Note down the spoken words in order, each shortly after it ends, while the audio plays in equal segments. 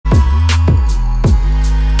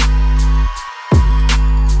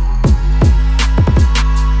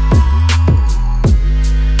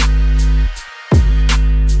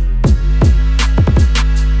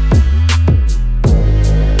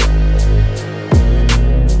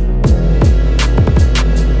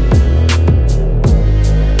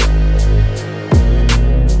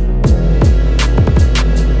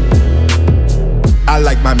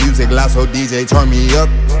loud, so DJ turn me up.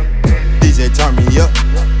 DJ turn me up.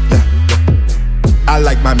 Yeah. I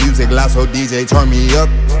like my music loud, so DJ turn me up.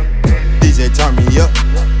 DJ turn me up.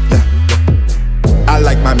 Yeah. I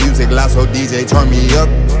like my music loud, so DJ turn me up.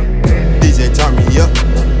 DJ turn me up.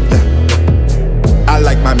 Yeah. I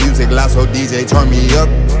like my music loud, so DJ turn me up.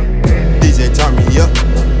 DJ turn me up.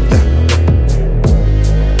 Yeah.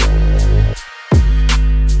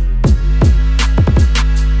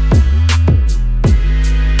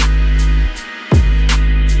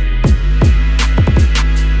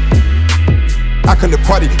 I come to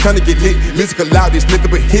party, come to get lit. Music loud, it's nothing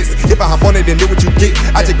but hits. If I hop on it, then know what you get.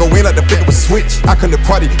 I just go in like the flick of a switch. I come to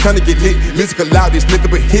party, come to get lit. Music loud, it's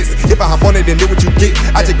nothing but hits. If I hop on it, then know what you get.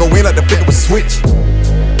 I just go in like the flick of a switch.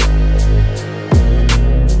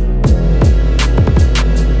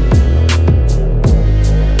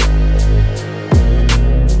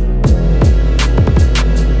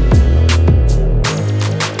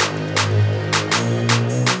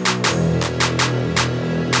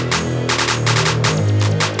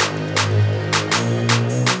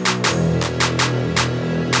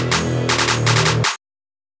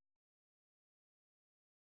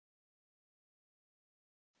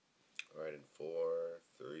 Alright, in 4,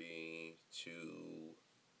 3, 2,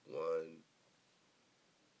 1.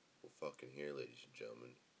 We're fucking here, ladies and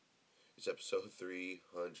gentlemen. It's episode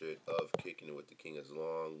 300 of Kicking It with the King at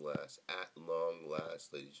long last,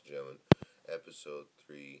 ladies and gentlemen. Episode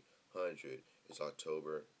 300. It's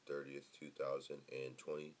October 30th, 2020.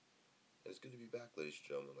 And it's good to be back, ladies and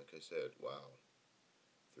gentlemen. Like I said, wow.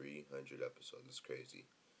 300 episodes. It's crazy.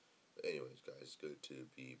 But anyways, guys, it's good to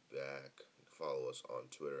be back. You can follow us on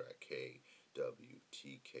Twitter at KWTKPod,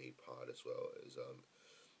 as well as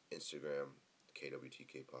Instagram,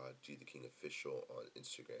 KWTKPod, G the King Official on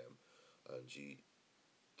Instagram, G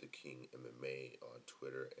the King MMA on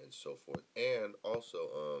Twitter, and so forth. And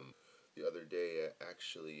also, the other day, I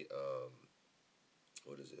actually,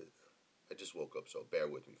 what is it? I just woke up, so bear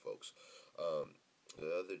with me, folks.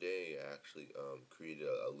 The other day, I actually created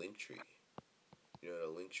a link tree. You know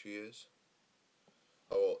what a link tree is?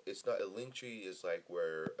 Oh, it's not, a link tree is like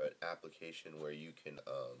where an application where you can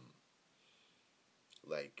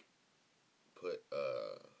like put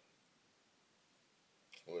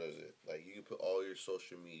what is it? Like you can put all your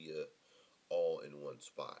social media all in one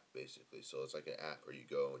spot, basically. So it's like an app where you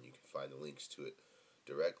go and you can find the links to it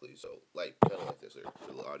directly. So like kind of like this.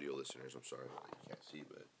 For the audio listeners, I'm sorry you can't see,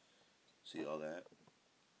 but see all that?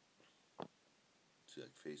 See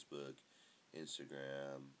like Facebook,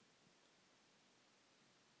 Instagram,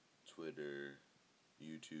 Twitter,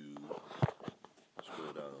 YouTube,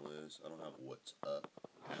 scroll down the list. I don't have What's Up,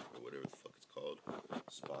 or whatever the fuck it's called,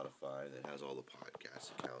 Spotify, that has all the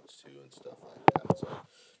podcast accounts too and stuff like that. So,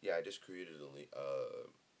 yeah, I just created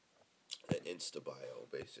an Insta bio,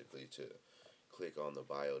 basically, to click on the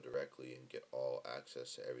bio directly and get all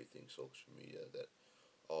access to everything social media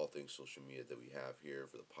all things social media that we have here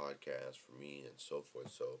for the podcast, for me, and so forth.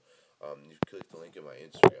 So, you click the link in my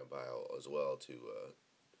Instagram bio as well to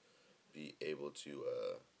be able to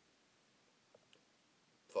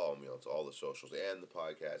follow me on all the socials and the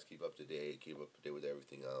podcast, keep up to date with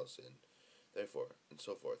everything else, and therefore, and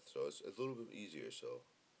so forth. So it's a little bit easier, so,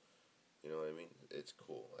 you know what I mean? It's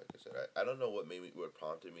cool, like I said. I don't know what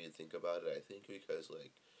prompted me to think about it. I think because,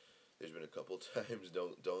 like, there's been a couple times,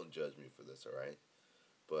 don't judge me for this, alright?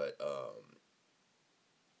 But,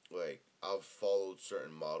 like, I've followed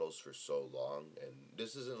certain models for so long, and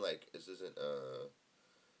this isn't,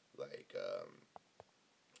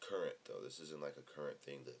 current, though. This isn't like a current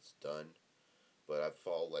thing that's done, but I've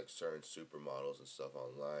followed like certain supermodels and stuff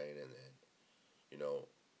online, and then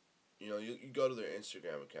you go to their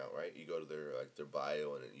Instagram account, right? You go to their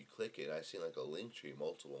bio, and then you click it, and I seen like a link tree,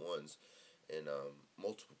 multiple ones, and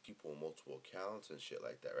multiple people, multiple accounts and shit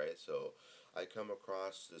like that, right? So I come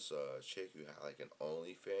across this chick who had like an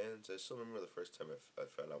OnlyFans. I still remember the first time I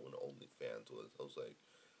found out what OnlyFans was. I was like,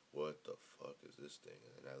 what the fuck is this thing?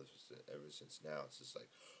 And I was just, ever since now, it's just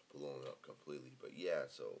like blown up completely. But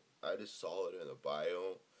yeah, so I just saw it in the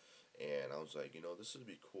bio, and I was like, this would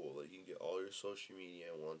be cool. Like, you can get all your social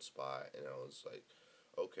media in one spot. And I was like,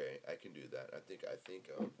 okay, I can do that. I think I'm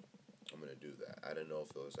gonna do that. I don't know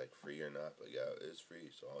if it was like free or not, but yeah, it's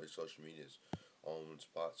free. So all your social media is all in one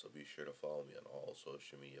spot. So be sure to follow me on all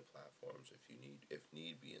social media platforms if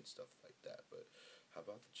need be, and stuff like that. But how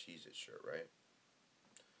about the Cheez-It shirt, right?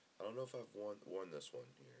 I don't know if I've worn this one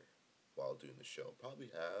here while doing the show.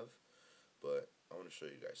 Probably have, but I want to show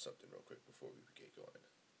you guys something real quick before we get going.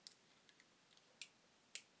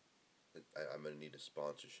 I'm going to need a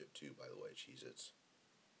sponsorship too, by the way, Cheez-Its.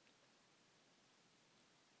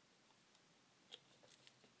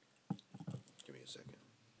 second.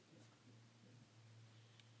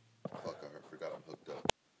 Fuck, I forgot I'm hooked up.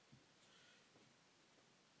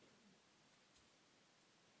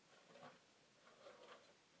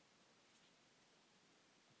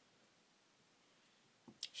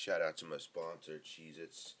 Shout out to my sponsor,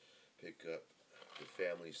 Cheez-Its. Pick up the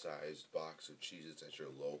family-sized box of Cheez-Its at your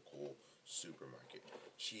local supermarket.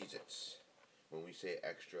 Cheez-Its. When we say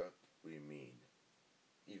extra, we mean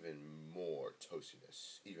even more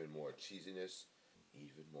toastiness, even more cheesiness,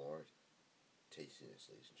 even more tastiness,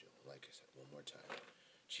 ladies and gentlemen. Like I said, one more time.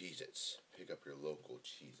 Cheez-Its. Pick up your local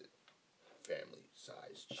Cheez-It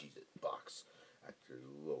family-sized Cheez-It box at your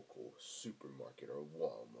local supermarket or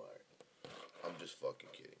Walmart. I'm just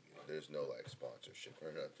fucking kidding you. There's no like sponsorship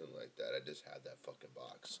or nothing like that. I just had that fucking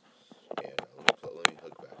box, and let me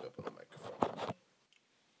hook back up on the microphone.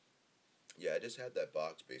 Yeah, I just had that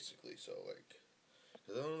box basically. So like,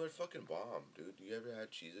 cause I don't know, they're fucking bomb, dude. You ever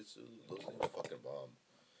had Cheez-Its? Those things are fucking bomb.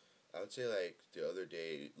 I would say like the other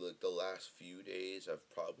day, like the last few days, I've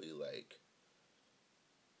probably like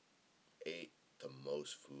ate the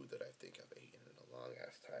most food that I think I've eaten in a long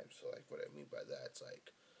ass time. So like, what I mean by that, it's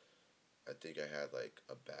like I think I had like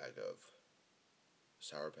a bag of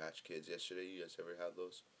Sour Patch Kids yesterday. You guys ever had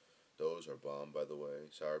those? Those are bomb, by the way.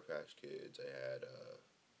 Sour Patch Kids. I had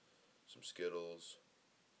some Skittles.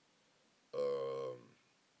 Um,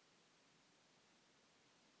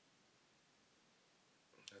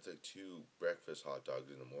 That's like two breakfast hot dogs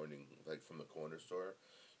in the morning, like from the corner store.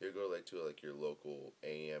 You go like to like your local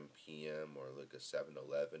AM, PM, or like a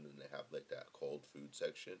 7-Eleven, and they have like that cold food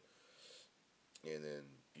section. And then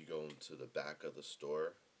you go into the back of the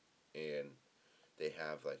store, and they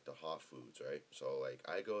have like the hot foods, right? So like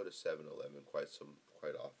I go to 7-Eleven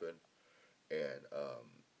quite often, and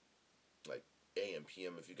like AM,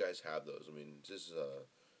 PM. If you guys have those, I mean, this is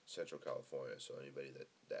Central California, so anybody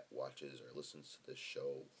that watches or listens to this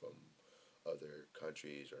show from other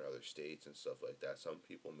countries or other states and stuff like that, some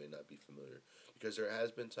people may not be familiar because there has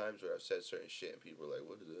been times where I've said certain shit and people are like,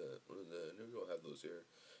 "What is that? What is that? We don't have those here,"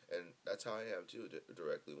 and that's how I am too.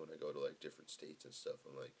 Directly when I go to like different states and stuff,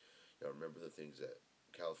 I'm like, remember the things that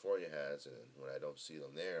California has, and when I don't see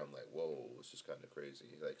them there, I'm like, whoa, it's just kind of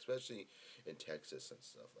crazy. Like especially in Texas and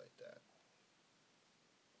stuff like that,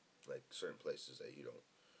 like certain places that you don't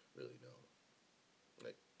really know,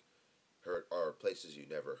 like heard or places you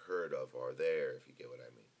never heard of are there. If you get what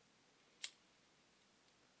I mean.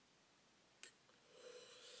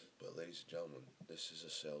 But ladies and gentlemen, this is a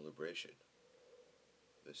celebration.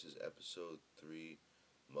 This is episode 3,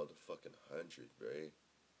 motherfucking 100, bruh.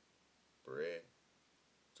 Bruh.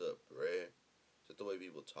 What's up, bruh? Is that the way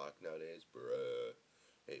people talk nowadays? Bruh.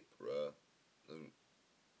 Hey, bruh. It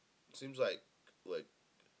seems like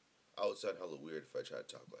I would sound hella weird if I tried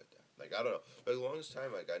to talk like that. Like I don't know. For the longest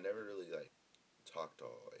time, like I never really like talked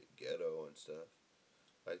all like ghetto and stuff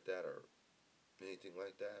like that or anything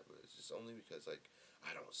like that. But it's just only because like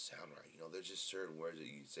I don't sound right. There's just certain words that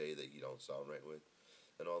you say that you don't sound right with,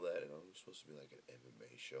 and all that. And I'm supposed to be like an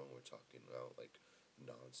MMA show, and we're talking about like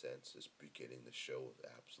nonsense. Just beginning the show with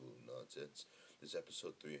absolute nonsense. This is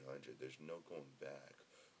episode 300. There's no going back.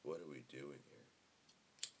 What are we doing here?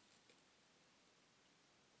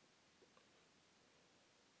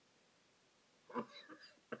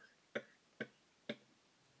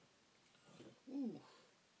 Ooh,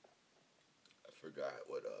 I forgot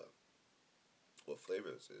what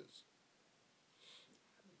flavor this is.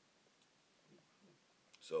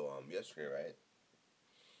 So yesterday, right,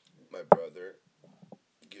 my brother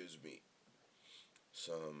gives me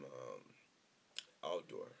some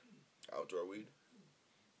outdoor weed.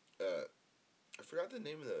 I forgot the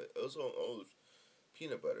name of the. It was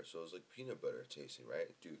peanut butter. So it was like peanut butter tasting, right,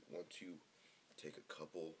 dude? Once you take a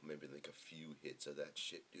couple, maybe like a few hits of that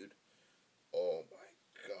shit, dude. Oh my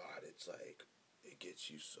god, it's like it gets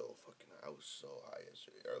you so fucking. I was so high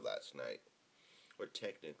yesterday or last night. Or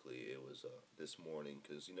technically, it was this morning,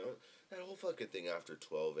 because that whole fucking thing after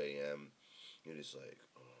 12 a.m. You're just like,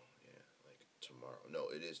 oh yeah, like tomorrow. No,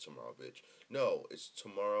 it is tomorrow, bitch. No, it's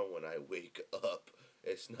tomorrow when I wake up.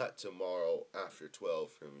 It's not tomorrow after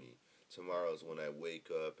 12 for me. Tomorrow's when I wake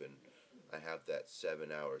up and I have that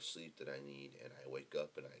 7 hour sleep that I need, and I wake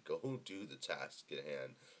up and I go do the task at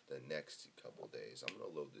hand the next couple days. I'm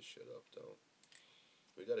gonna load this shit up though.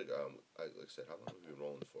 We got like I said, how long have we been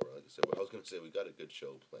rolling for? Like I said, I was gonna say we got a good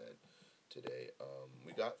show planned today.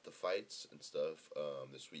 We got the fights and stuff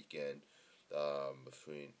this weekend.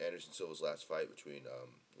 Between Anderson Silva's last fight between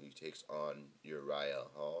he takes on Uriah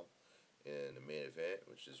Hall in the main event,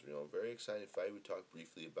 which is very exciting fight. We talked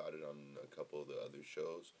briefly about it on a couple of the other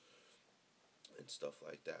shows and stuff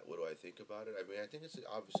like that. What do I think about it? I mean, I think it's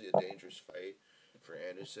obviously a dangerous fight. for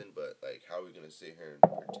Anderson, but like, how are we gonna sit here and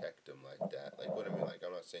protect him like that? Like, what I mean, like,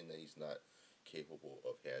 I'm not saying that he's not capable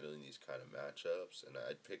of handling these kind of matchups, and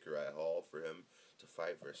I'd pick Uriah Hall for him to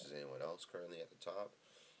fight versus anyone else currently at the top.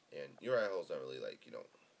 And Uriah Hall's not really like,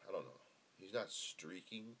 I don't know, he's not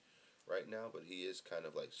streaking right now, but he is kind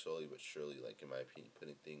of like slowly but surely, like in my opinion,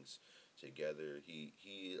 putting things together.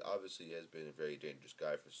 He obviously has been a very dangerous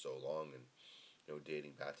guy for so long, and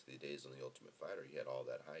dating back to the days on the Ultimate Fighter, he had all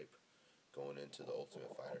that hype going into the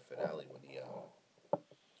Ultimate Fighter finale when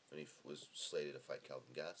he was slated to fight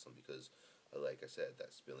Kelvin Gastelum because, like I said,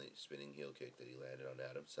 that spinning heel kick that he landed on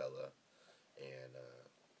Adam Sella, and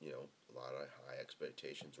a lot of high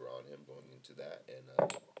expectations were on him going into that, and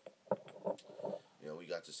we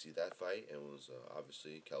got to see that fight, and it was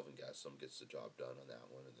obviously Kelvin Gastelum gets the job done on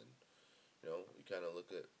that one, and then we kind of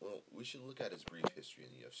we should look at his brief history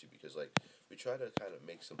in the UFC because, like, we try to kind of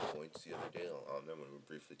make some points the other day on them when we were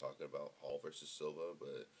briefly talking about Hall versus Silva,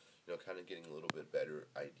 but, kind of getting a little bit better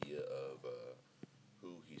idea of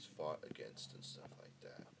who he's fought against and stuff like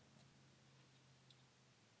that.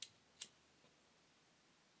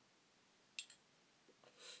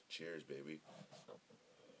 Cheers, baby.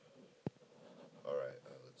 All right,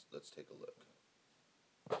 let's take a look.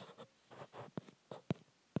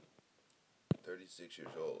 36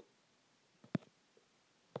 years old.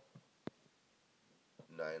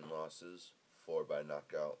 9 losses, 4 by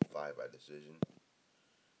knockout, 5 by decision.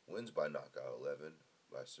 Wins by knockout 11,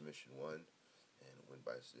 by submission 1, and win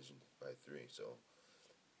by decision by 3. So,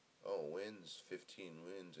 wins 15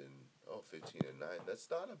 wins and 15 and 9. That's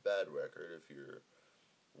not a bad record if you're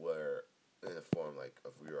in a form like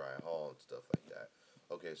of Uriah Hall and stuff like that.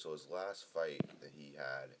 Okay, so his last fight that he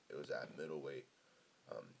had, it was at middleweight.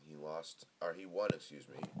 He won,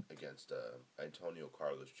 against Antonio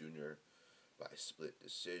Carlos Jr. by split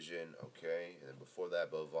decision, okay? And then before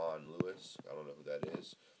that, Bevon Lewis, I don't know who that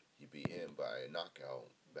is, he beat him by a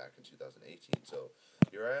knockout back in 2018. So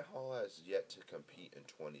Uriah Hall has yet to compete in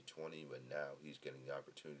 2020, but now he's getting the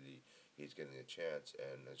opportunity, he's getting a chance,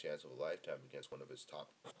 and a chance of a lifetime against one of his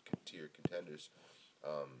top tier contenders.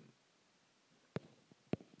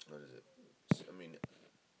 What is it? I mean,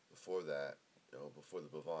 before that, before the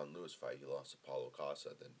Bevon Lewis fight, he lost to Paulo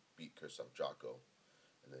Costa, then beat Krzysztof Jotko,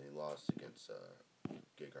 and then he lost against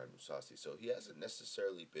Gegard Mousasi. So he hasn't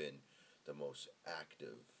necessarily been the most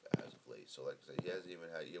active as of late. So like I said, he hasn't even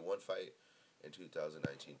had one fight in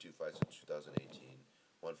 2019, 2 fights in 2018,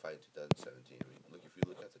 1 fight in 2017. I mean, look, if you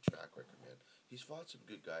look at the track record, man, he's fought some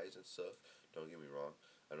good guys and stuff. Don't get me wrong.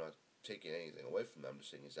 I'm not taking anything away from them. I'm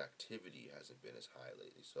just saying his activity hasn't been as high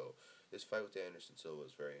lately. So this fight with Anderson Silva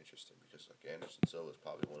is very interesting because, like, Anderson Silva is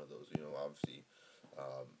probably one of those, obviously,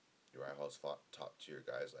 Uriah Hall's fought top tier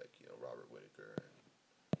guys like, Robert Whittaker and,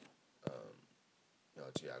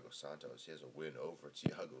 Thiago Santos. He has a win over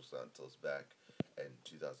Thiago Santos back in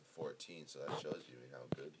 2014, so that shows you, how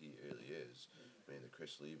good he really is. I mean, the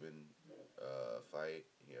Chris Lieben fight,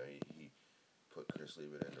 he put Chris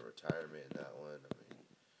Lieben into retirement in that one. I mean,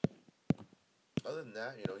 other than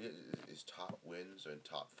that, his top wins and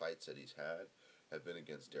top fights that he's had have been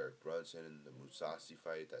against Derek Brunson, the Mousasi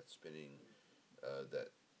fight, that spinning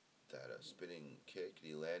spinning kick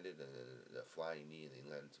he landed, and then the flying knee, and he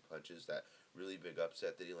landed some punches. That really big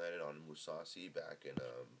upset that he landed on Mousasi back in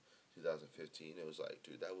 2015. It was like,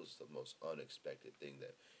 dude, that was the most unexpected thing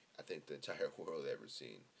that I think the entire world ever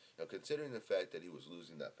seen. Considering the fact that he was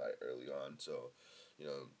losing that fight early on, so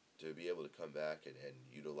to be able to come back and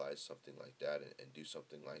utilize something like that and do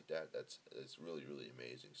something like that, it's really, really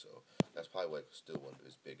amazing. So that's probably like still one of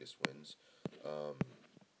his biggest wins.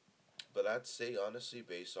 But I'd say, honestly,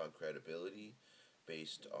 based on credibility,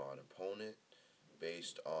 based on opponent,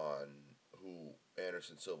 based on who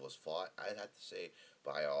Anderson Silva's fought, I'd have to say,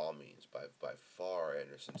 by all means, by far,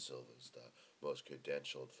 Anderson Silva's the most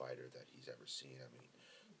credentialed fighter that he's ever seen. I mean,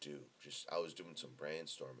 dude, I was doing some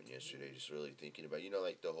brainstorming yesterday, just really thinking about,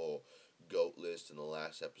 like the whole GOAT list in the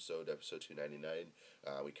last episode 299.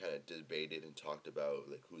 We kind of debated and talked about,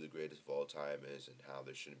 like, who the greatest of all time is and how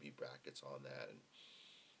there shouldn't be brackets on that, and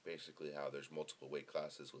basically how there's multiple weight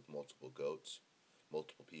classes with multiple GOATs,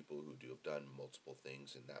 multiple people who have done multiple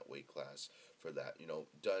things in that weight class for that,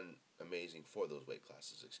 done amazing for those weight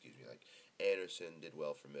classes, like Anderson did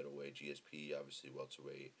well for middleweight, GSP obviously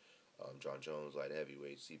welterweight, John Jones light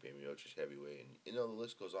heavyweight, Stipe Miocic heavyweight, and the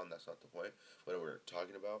list goes on. That's not the point what we're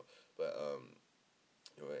talking about, but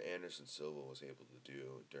what Anderson Silva was able to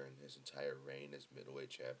do during his entire reign as middleweight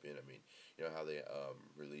champion. I mean, how they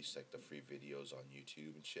release like the free videos on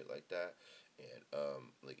YouTube and shit like that, and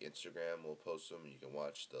like Instagram will post them. You can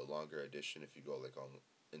watch the longer edition if you go like on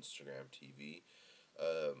Instagram TV.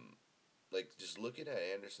 like just looking at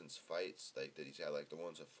Anderson's fights, like that he's had, like the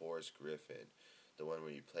ones with Forrest Griffin, the one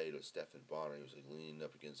where he played with Stephen Bonner, he was like leaning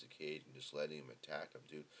up against the cage and just letting him attack him,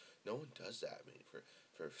 dude. No one does that. I mean, for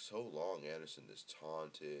so long, Anderson is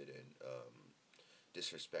taunted and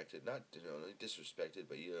disrespected. Not disrespected,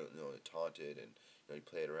 but taunted, and he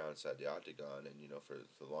played around inside the octagon, and for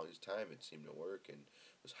the longest time it seemed to work and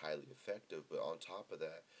was highly effective. But on top of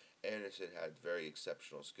that, Anderson had very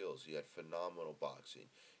exceptional skills. He had phenomenal boxing.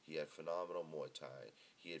 He had phenomenal Muay Thai.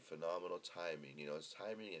 He had phenomenal timing. His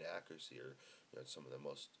timing and accuracy are some of the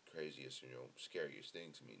most craziest, scariest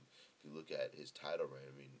things. I mean, if you look at his title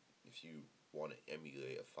reign, I mean, if you want to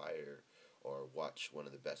emulate a fighter or watch one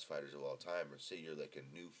of the best fighters of all time, or say you're like a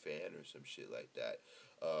new fan or some shit like that,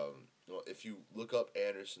 if you look up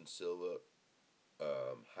Anderson Silva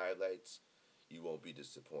highlights, you won't be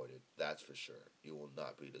disappointed. That's for sure. You will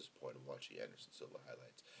not be disappointed watching Anderson Silva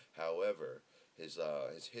highlights. However, his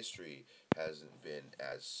history hasn't been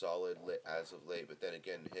as solid as of late. But then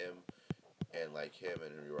again, him and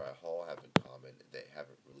Uriah Hall have in common, they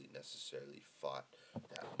haven't really necessarily fought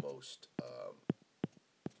that most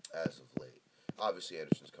as of late. Obviously,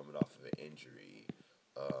 Anderson's coming off of an injury.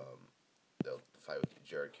 The fight with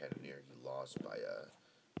Jared Cannonier, he lost by a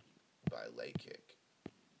leg kick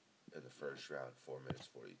in the first round, 4 minutes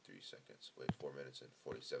 43 seconds. Wait, 4 minutes and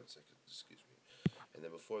 47 seconds. Excuse me. And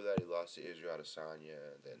then before that, he lost to Israel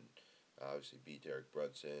Adesanya. And then obviously beat Derek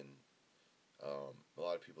Brunson. A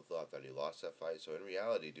lot of people thought that he lost that fight. So in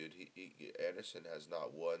reality, dude, Anderson has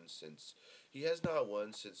not won since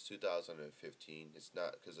 2015. It's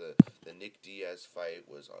not because the Nick Diaz fight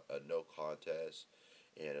was a no contest,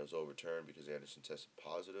 and it was overturned because Anderson tested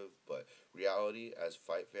positive. But reality, as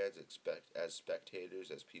fight fans, as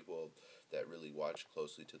spectators, as people that really watch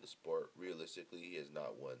closely to the sport, realistically, he has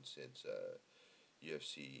not won since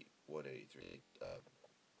UFC 183.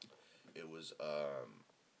 It was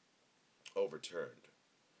overturned.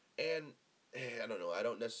 And I don't know. I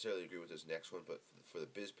don't necessarily agree with this next one, but for the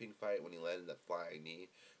Bisping fight, when he landed that flying knee,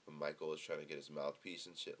 when Michael was trying to get his mouthpiece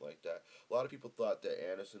and shit like that, a lot of people thought that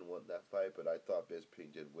Anderson won that fight, but I thought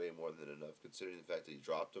Bisping did way more than enough, considering the fact that he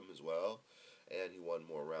dropped him as well, and he won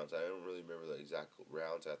more rounds. I don't really remember the exact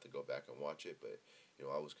rounds. I have to go back and watch it, but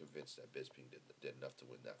I was convinced that Bisping did enough to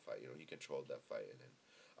win that fight. He controlled that fight, and then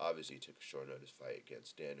obviously he took a short notice fight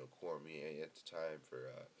against Daniel Cormier at the time for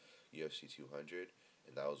UFC 200,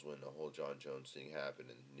 and that was when the whole John Jones thing happened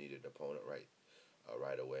and needed an opponent right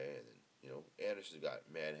away. And then Anderson got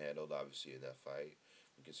manhandled obviously in that fight,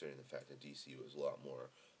 considering the fact that DC was a lot more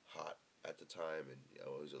hot at the time, and he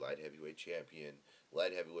was a light heavyweight champion,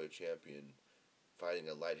 fighting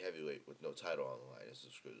a light heavyweight with no title on the line,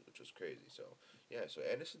 which was crazy. So yeah, so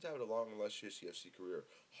Anderson's having a long, illustrious UFC career,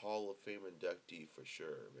 Hall of Fame inductee for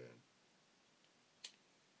sure, man.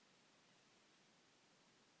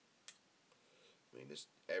 I mean, just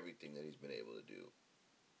everything that he's been able to do,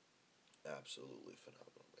 absolutely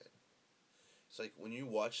phenomenal, man. It's like when you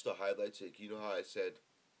watch the highlights, like how I said,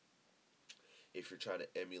 if you're trying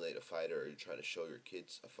to emulate a fighter or you're trying to show your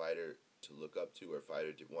kids a fighter to look up to or a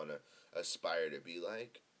fighter to want to aspire to be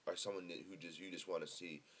like, or someone who you just want to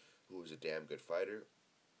see who is a damn good fighter.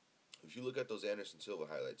 If you look at those Anderson Silva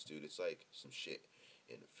highlights, dude, it's like some shit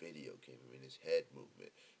in a video game. I mean, his head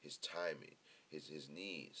movement, his timing, his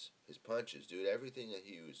knees, his punches, dude, everything that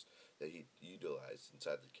he utilized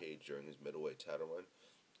inside the cage during his middleweight title run,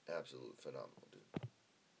 absolutely phenomenal, dude.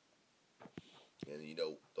 And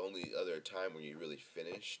the only other time where you really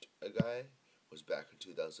finished a guy was back in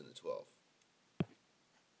 2012.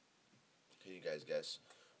 Can you guys guess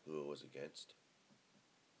who it was against?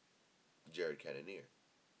 Jared Cannonier.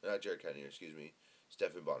 Not Jared Cannonier, excuse me.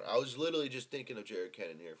 Stephen Bonner. I was literally just thinking of Jared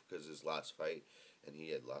Cannonier because of his last fight, and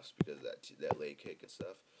he had lost because of that leg kick and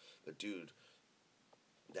stuff. But dude,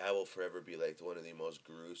 that will forever be like one of the most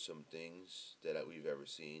gruesome things that we've ever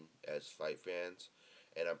seen as fight fans.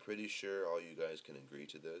 And I'm pretty sure all you guys can agree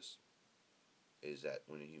to this, is that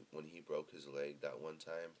when he broke his leg that one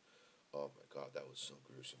time, oh my god, that was so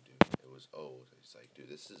gruesome, dude. It was old. It's like, dude,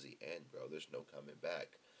 this is the end, bro. There's no coming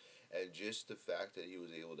back. And just the fact that he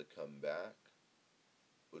was able to come back,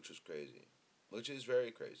 which was crazy. Which is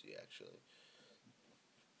very crazy, actually.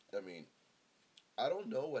 I mean, I don't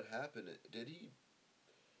know what happened.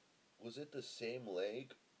 Was it the same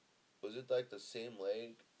leg? Was it like the same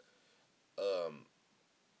leg um,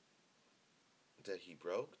 that he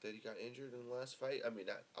broke, that he got injured in the last fight? I mean,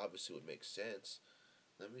 that obviously would make sense.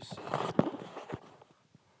 Let me see.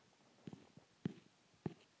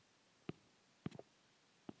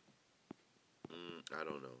 I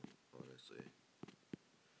don't know, honestly.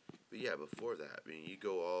 But yeah, before that, I mean, you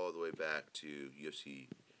go all the way back to UFC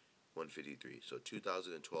 153. So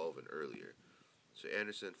 2012 and earlier. So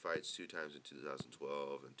Anderson fights 2 times in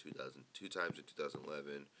 2012 and 2 times in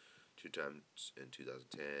 2011, 2 times in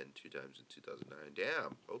 2010, 2 times in 2009.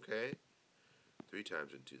 Damn. Okay. 3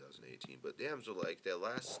 times in 2018. But damn, so like that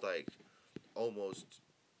last like almost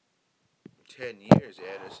 10 years,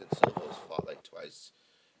 Anderson Silva has fought like twice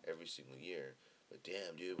every single year. But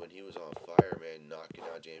damn, dude, when he was on fire, man, knocking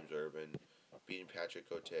out James Urban, beating Patrick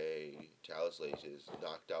Cote, Talis Laces,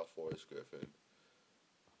 knocked out Forrest Griffin,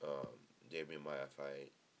 Damian Maia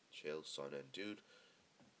fight, Chael Sonnen. Dude,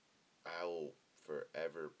 I will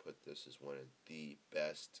forever put this as one of the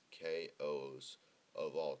best KOs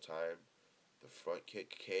of all time. The front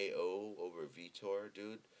kick KO over Vitor,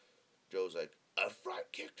 dude. Joe's like, a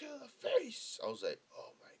front kick to the face. I was like,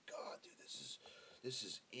 oh my god, dude, this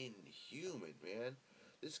is inhuman, man.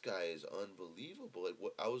 This guy is unbelievable. Like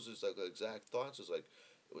what I was just like exact thoughts was like,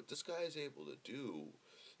 what this guy is able to do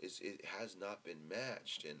is it has not been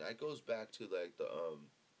matched, and that goes back to like the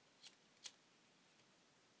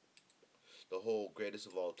whole greatest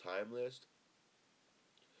of all time list.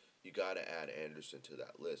 You gotta add Anderson to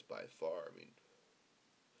that list by far. I mean,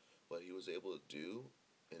 what he was able to do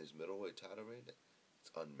in his middleweight title reign,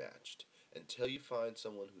 it's unmatched. Until you find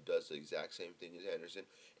someone who does the exact same thing as Anderson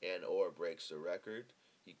and or breaks the record,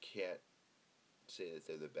 you can't say that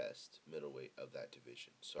they're the best middleweight of that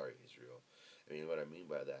division. Sorry, Israel. I mean, what I mean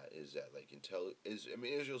by that is that like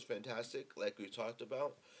Israel's fantastic, like we talked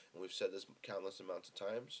about, and we've said this countless amounts of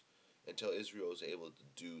times. Until Israel is able to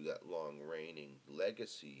do that long reigning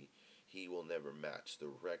legacy, he will never match the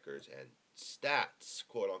records and stats,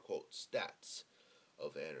 quote unquote stats,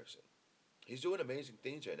 of Anderson. He's doing amazing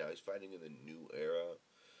things right now. He's fighting in the new era,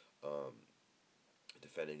 um,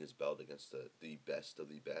 defending his belt against the best of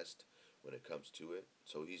the best when it comes to it.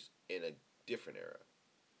 So he's in a different era.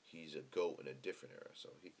 He's a GOAT in a different era. So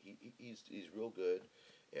he's real good.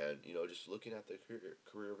 And, just looking at the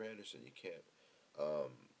career of Anderson,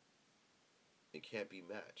 um, it can't be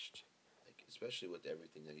matched. Like, especially with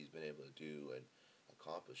everything that he's been able to do and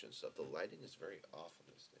accomplish and stuff. The lighting is very off on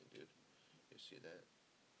this thing, dude. You see that?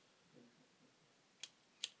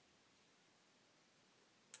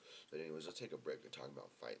 But anyways, let's take a break and talk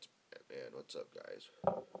about fights. Man, what's up, guys?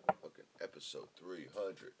 Okay, episode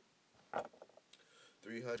 300.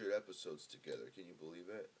 300 episodes together. Can you believe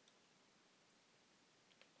it?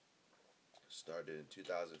 Started in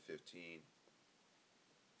 2015.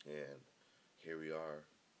 And here we are.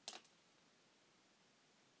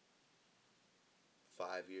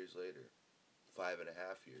 5 years later.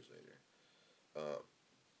 5.5 years later.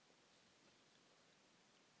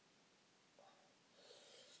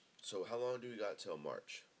 So how long do we got till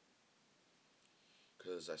March?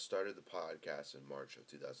 Because I started the podcast in March of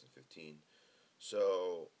 2015.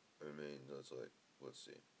 So, I mean, let's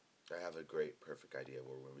see. I have a great, perfect idea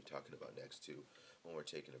what we're going to be talking about next, too, when we're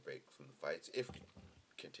taking a break from the fights. If we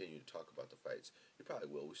continue to talk about the fights, you probably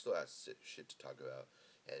will. We still have shit to talk about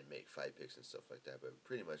and make fight picks and stuff like that. But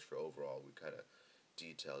pretty much for overall, we kind of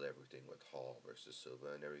detailed everything with Hall versus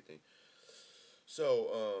Silva and everything. So,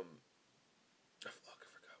 I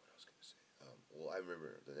forgot what I was going to say. Well, I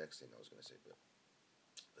remember the next thing I was going to say, but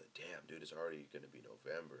damn, dude, it's already going to be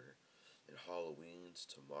November, and Halloween's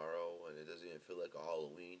tomorrow, and it doesn't even feel like a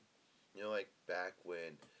Halloween. Like back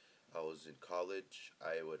when I was in college,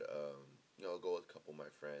 I would, go with a couple of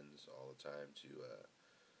my friends all the time to,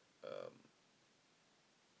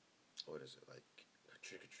 what is it, like,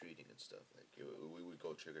 trick-or-treating and stuff. Like, we would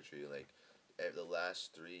go trick-or-treating, like, the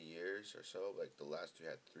last 3 years or so, like, the last three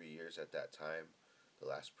had 3 years at that time. The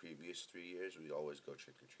last previous 3 years, we'd always go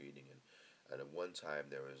trick-or-treating, and at one time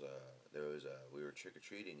we were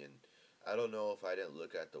trick-or-treating, and I don't know if I didn't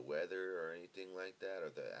look at the weather or anything like that, or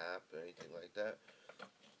the app or anything like that,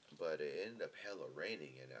 but it ended up hella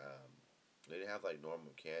raining, and they didn't have like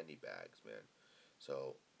normal candy bags, man.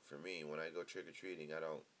 So for me, when I go trick-or-treating, I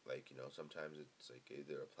don't like, sometimes it's like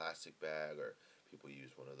either a plastic bag or people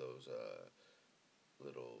use one of those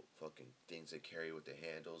little fucking things they carry with the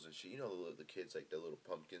handles and shit. The kids, like the little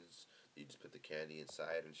pumpkins, you just put the candy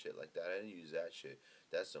inside and shit like that. I didn't use that shit.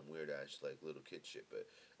 That's some weird ass like little kid shit. But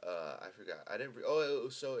I forgot. I didn't.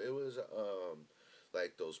 So it was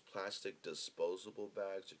like those plastic disposable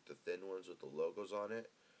bags, like the thin ones with the logos on it,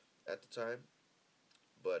 at the time.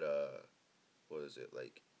 But what is it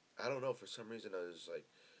like? I don't know. For some reason, I was like,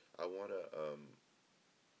 I wanna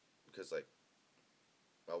because like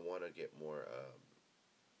I wanna get more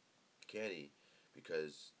candy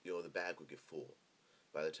because the bag would get full.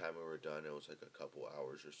 By the time we were done, it was like a couple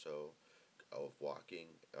hours or so of walking.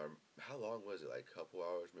 How long was it? Like a couple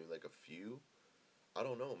hours, maybe like a few. I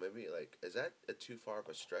don't know. Maybe like is that a too far of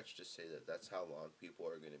a stretch to say that that's how long people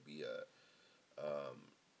are gonna be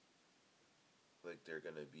like they're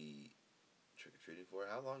gonna be trick or treating for?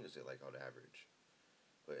 How long is it like on average?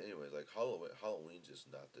 But anyways, like Halloween's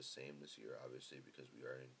just not the same this year, obviously, because we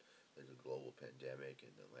are in like a global pandemic,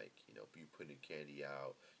 and then like you putting candy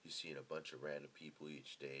out, you seeing a bunch of random people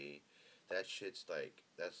each day. That shit's like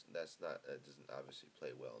that's not that doesn't obviously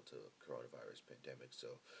play well into coronavirus pandemic.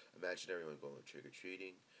 So imagine everyone going trick or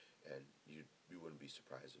treating, and you wouldn't be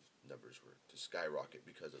surprised if numbers were to skyrocket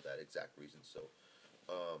because of that exact reason. So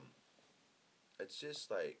um, it's just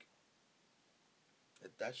like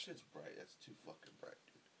that shit's bright. That's too fucking bright,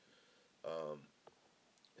 dude. Um,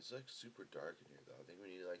 it's like super dark in here though. I think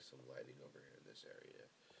we need like some lighting over here in this area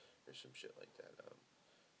or some shit like that.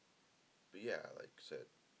 But yeah, like I said,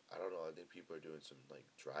 I don't know. I think people are doing some like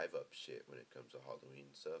drive up shit when it comes to Halloween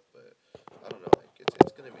and stuff. But I don't know. Like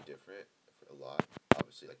it's gonna be different for a lot.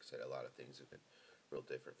 Obviously, like I said, a lot of things have been real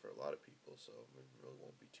different for a lot of people. So it really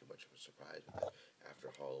won't be too much of a surprise. But then after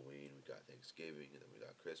Halloween, we got Thanksgiving, and then we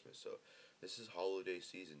got Christmas. So this is holiday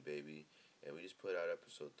season, baby. And we just put out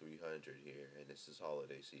episode 300 here, and this is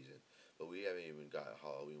holiday season. But we haven't even got a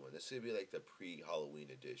Halloween one. This is gonna be like the pre-Halloween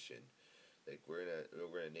edition. Like we're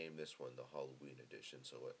gonna name this one the Halloween edition.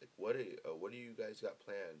 So what do you guys got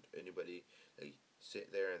planned? Anybody like sit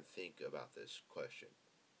there and think about this question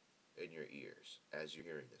in your ears as you're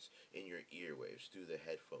hearing this in your earwaves through the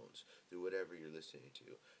headphones through whatever you're listening to.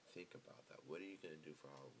 Think about that. What are you gonna do for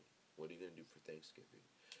Halloween? What are you gonna do for Thanksgiving?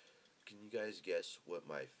 Can you guys guess what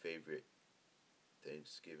my favorite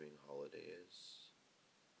Thanksgiving holiday is?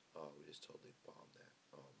 Oh, we just totally bombed that.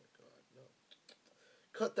 Oh my god, no.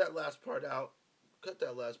 Cut that last part out. Cut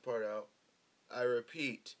that last part out. I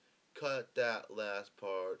repeat, cut that last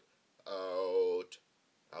part out.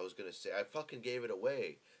 I was gonna say I fucking gave it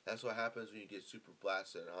away. That's what happens when you get super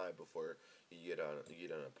blasted and high before you get on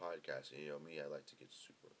a podcast. And you know me, I like to get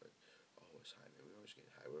super like always high, man. We always getting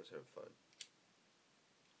high. We're always having fun.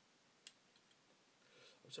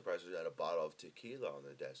 I'm surprised there's not a bottle of tequila on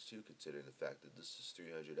the desk too, considering the fact that this is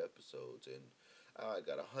 300 episodes and I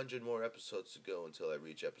got 100 more episodes to go until I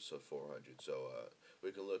reach episode 400. So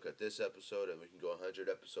we can look at this episode and we can go 100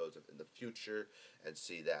 episodes in the future and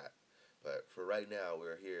see that. But for right now,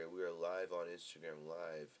 we're here. We are live on Instagram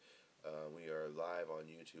Live. We are live on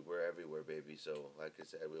YouTube. We're everywhere, baby. So, like I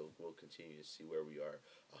said, we'll continue to see where we are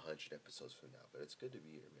 100 episodes from now. But it's good to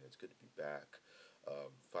be here, man. It's good to be back.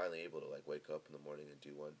 Finally able to like wake up in the morning and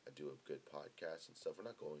do a good podcast and stuff. We're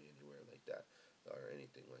not going anywhere like that or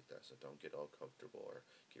anything like that. So don't get all comfortable or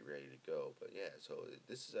get ready to go. But yeah, so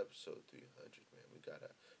this is episode 300, man. We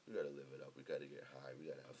gotta live it up. We gotta get high. We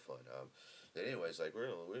gotta have fun. Anyways, like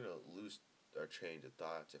we're gonna lose our train of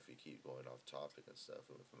thoughts if we keep going off topic and stuff.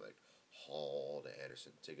 We went from like Hall to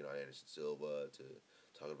Anderson, taking on Anderson Silva to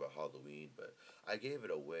talking about Halloween, but I gave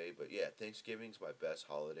it away. But yeah, Thanksgiving's my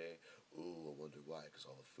best holiday. Ooh, I wonder why? Cause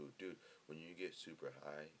all the food, dude. When you get super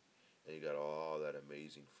high, and you got all that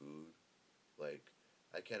amazing food, like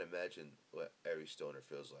I can't imagine what every stoner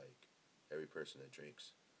feels like. Every person that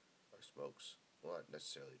drinks or smokes, well, not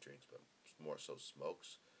necessarily drinks, but more so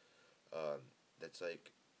smokes. That's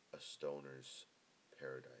like a stoner's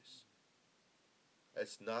paradise.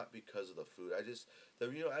 It's not because of the food.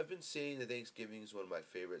 I've been saying that Thanksgiving is one of my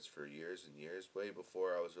favorites for years and years, way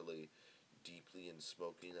before I was really deeply in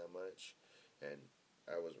smoking that much, and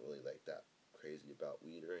I wasn't really like that crazy about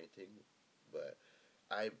weed or anything, but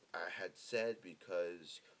I had said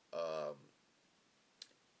because um,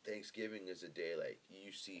 Thanksgiving is a day like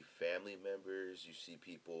you see family members, you see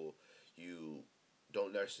people you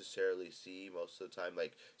don't necessarily see most of the time.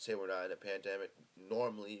 Like, say we're not in a pandemic.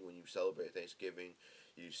 Normally, when you celebrate Thanksgiving,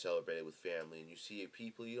 you celebrate it with family, and you see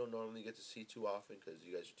people you don't normally get to see too often because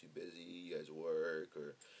you guys are too busy. You guys work,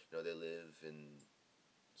 or they live in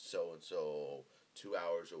so and so 2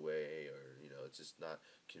 hours away, or it's just not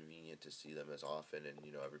convenient to see them as often, and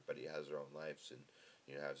everybody has their own lives and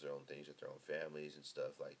has their own things with their own families and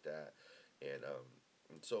stuff like that, and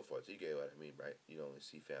so forth. You get what I mean, right? You only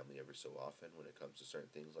see family every so often when it comes to certain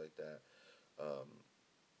things like that. um,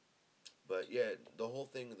 but yeah, the whole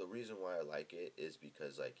thing, the reason why I like it is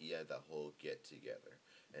because like the whole get together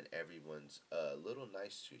and everyone's a little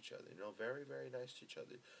nice to each other. Very very nice to each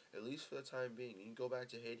other. At least for the time being. You can go back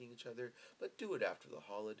to hating each other, but do it after the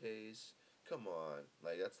holidays. Come on,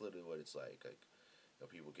 like that's literally what it's like. Like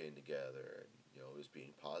people getting together and just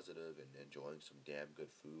being positive and enjoying some damn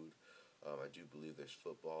good food. I do believe there's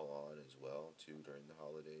football on as well too during the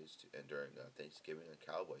holidays and during Thanksgiving. The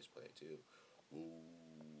Cowboys play too.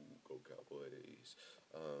 Ooh, go Cowboys!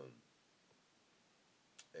 Um,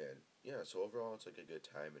 and yeah, so overall, it's like a good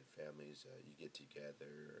time and families. You get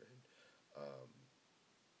together,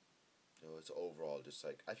 and it's overall just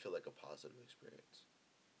like I feel like a positive experience.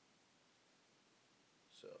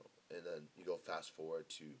 So, and then you go fast forward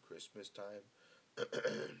to Christmas time.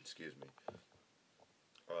 Excuse me.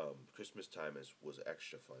 Christmas time was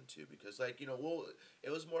extra fun too because well it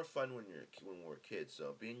was more fun when we were kids.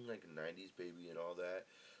 So being like a '90s baby and all that,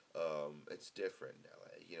 it's different now.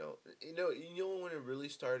 Like, when it really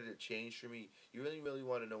started to change for me. You really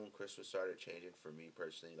want to know when Christmas started changing for me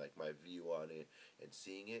personally. Like my view on it and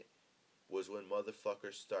seeing it was when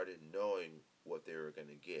motherfuckers started knowing what they were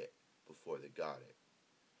gonna get before they got it,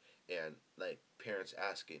 and like parents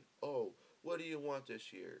asking, "Oh, what do you want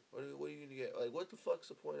this year? What are you gonna get? Like, what the fuck's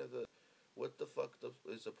the point of the, what the fuck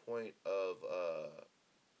is the point of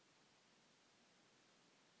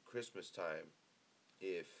Christmas time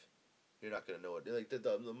if you're not gonna know it?" Like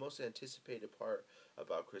the most anticipated part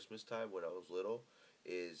about Christmas time when I was little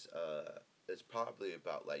is it's probably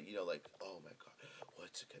about like like oh my god,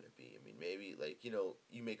 what's it gonna be? I mean maybe like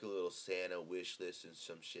you make a little Santa wish list and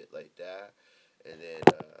some shit like that, and then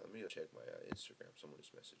let me go check my Instagram. Someone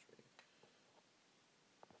just messaged me.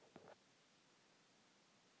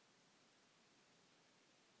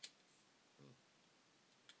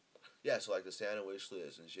 Yeah, so like the Santa wish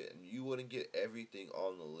list and shit, and you wouldn't get everything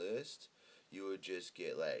on the list. You would just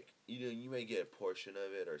get like you may get a portion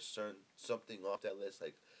of it or certain something off that list,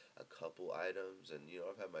 like a couple items, and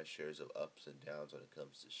I've had my shares of ups and downs when it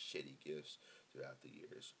comes to shitty gifts throughout the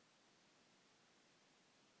years.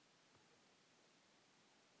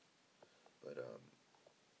 But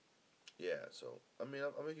yeah. So I mean,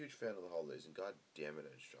 I'm a huge fan of the holidays, and god damn it,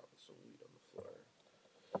 I just dropped some weed on the floor.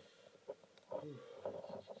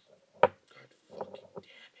 God fucking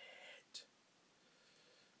damn it.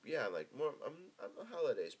 Yeah, like more. I'm a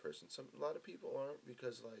holidays person. A lot of people aren't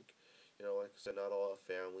because like I said, not all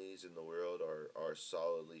families in the world are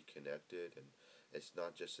solidly connected, and it's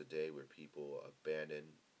not just a day where people abandon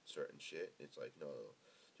certain shit. It's like no,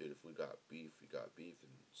 dude, if we got beef, we got beef,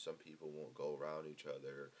 and some people won't go around each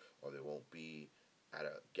other, or they won't be at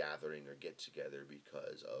a gathering or get together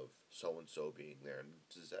because of so and so being there. And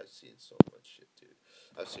I've seen so much shit, dude.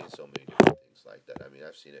 I've seen so many different things like that. I mean,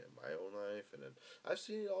 I've seen it in my own life, and then I've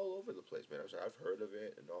seen it all over the place, man. I've heard of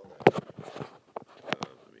it and all that.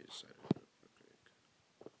 Let me decide it real quick.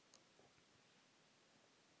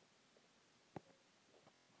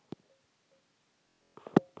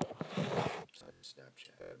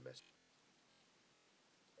 Snapchat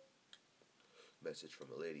message from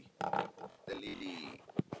a lady. The lady.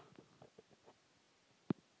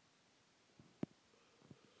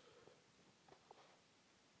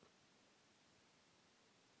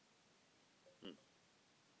 Hmm.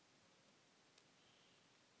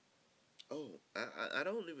 Oh, I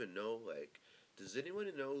don't even know. Like, does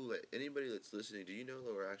anybody know? Like, anybody that's listening, do you know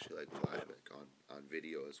that we're actually like live, like on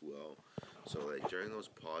video as well? So like during those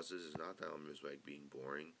pauses, it's not that I'm just like being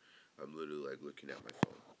boring. I'm literally like looking at my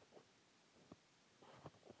phone.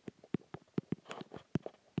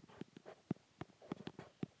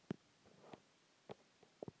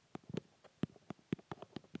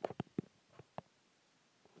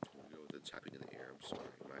 There we go with the tapping in the air. I'm sorry,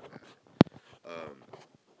 my bad. Um,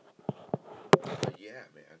 yeah,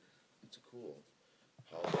 man, it's cool.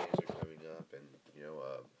 Holidays are coming up, and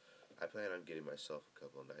I plan on getting myself a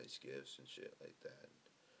couple of nice gifts and shit like that.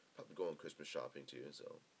 Probably going Christmas shopping too,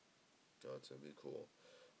 so it's gonna be cool.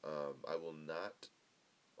 I will not,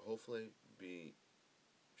 hopefully, be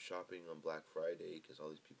shopping on Black Friday because all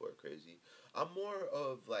these people are crazy. I'm more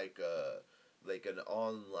of like an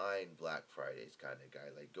online Black Fridays kind of guy,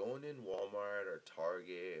 like going in Walmart or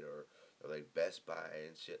Target or like Best Buy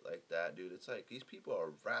and shit like that, dude. It's like these people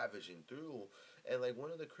are ravaging through, and like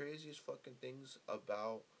one of the craziest fucking things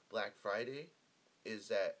about Black Friday is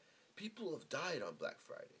that people have died on Black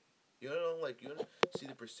Friday. Like you know, see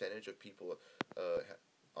the percentage of people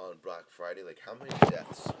on Black Friday. Like how many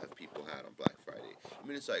deaths have people had on Black Friday? I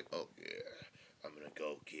mean, it's like, oh yeah, I'm gonna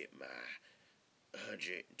go get my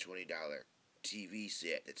 $120 TV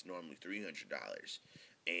set that's normally $300,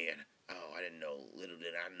 and oh, I didn't know. Little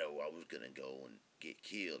did I know I was gonna go and get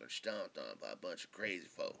killed or stomped on by a bunch of crazy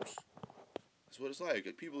folks. That's what it's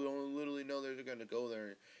like. People don't literally know they're gonna go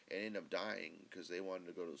there and end up dying because they wanted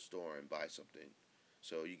to go to the store and buy something.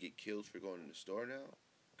 So you get killed for going to the store now?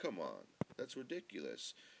 Come on, that's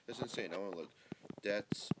ridiculous. That's insane. I want to look.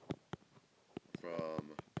 Deaths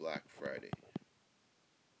from Black Friday.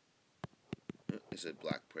 It said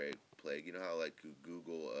Black Plague. You know how like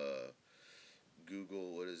Google,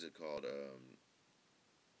 what is it called?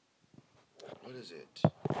 What is it?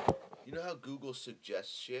 You know how Google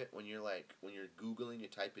suggests shit when you're like when you're googling, you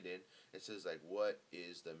type it in, it says like what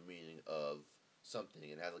is the meaning of something,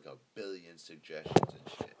 and it has like a billion suggestions and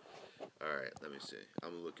shit. All right, let me see.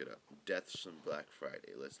 I'm gonna look it up. Deaths on Black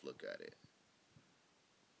Friday. Let's look at it.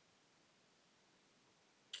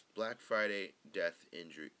 Black Friday death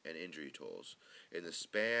injury and injury tolls. In the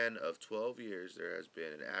span of 12 years, there has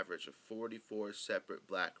been an average of 44 separate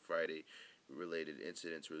Black Friday related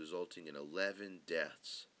incidents resulting in 11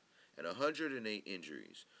 deaths and 108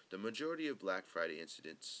 injuries. The majority of Black Friday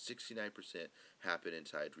incidents, 69%, happen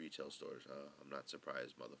inside retail stores. I'm not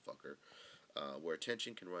surprised, motherfucker. Where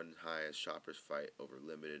tension can run high as shoppers fight over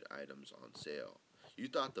limited items on sale. You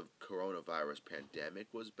thought the coronavirus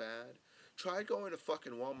pandemic was bad? Try going to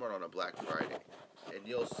fucking Walmart on a Black Friday, and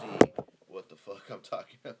you'll see what the fuck I'm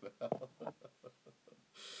talking about.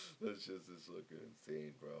 That's just this looking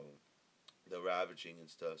insane, bro. The ravaging and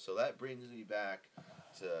stuff. So that brings me back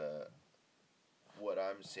to what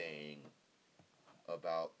I'm saying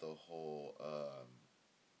about the whole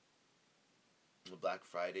Black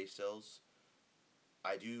Friday sales.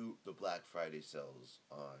 I do the Black Friday sales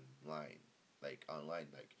online. Like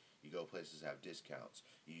you go places that have discounts.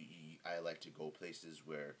 I like to go places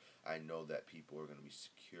where I know that people are gonna be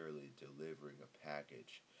securely delivering a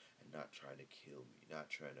package and not trying to kill me, not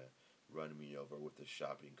trying to run me over with a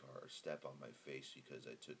shopping cart or step on my face because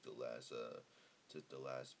I took the last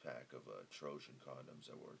pack of Trojan condoms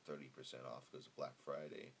that were 30% off because of Black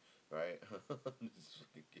Friday, right? Just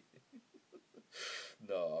fucking kidding.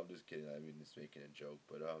 No, I'm just kidding. I mean, just making a joke,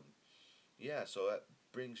 but yeah. So that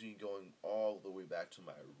brings me going all the way back to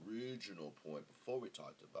my original point before we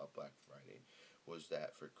talked about Black Friday, was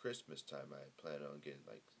that for Christmas time I plan on getting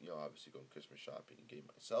like obviously going Christmas shopping and getting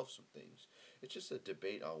myself some things. It's just a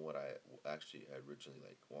debate on what I actually originally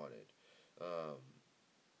like wanted. Um,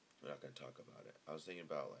 we're not gonna talk about it. I was thinking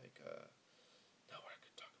about like no, we're not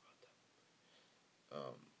gonna talk about that.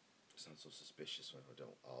 It sounds so suspicious when I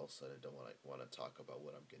don't all of a sudden don't want to talk about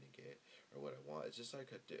what I'm gonna get or what I want. It's just like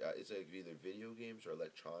it's like either video games or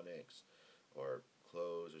electronics, or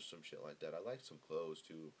clothes or some shit like that. I like some clothes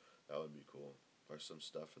too. That would be cool. Or some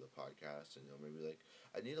stuff for the podcast, and maybe like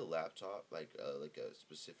I need a laptop, like a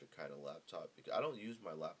specific kind of laptop because I don't use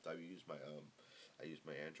my laptop. I use my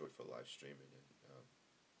Android for live streaming and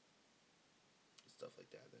stuff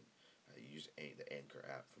like that. Then I use the Anchor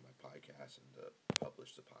app for my podcast and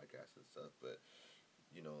publish the podcast and stuff. But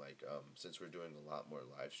since we're doing a lot more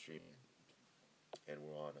live streaming and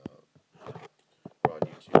we're on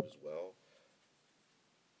YouTube as well,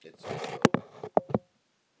 it's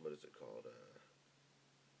what is it called?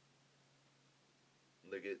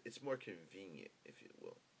 It's more convenient, if you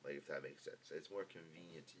will. Like if that makes sense, it's more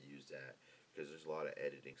convenient to use that because there's a lot of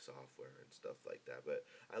editing software and stuff like that. But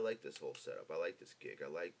I like this whole setup. I like this gig. I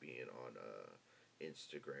like being on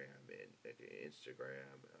Instagram and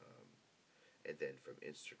Instagram. And then from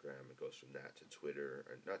Instagram, it goes from that to Twitter,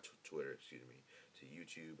 or not to Twitter, excuse me, to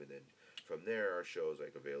YouTube, and then from there, our show is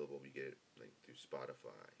like available. We get it like through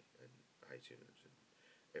Spotify and iTunes and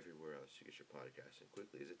everywhere else you get your podcast. And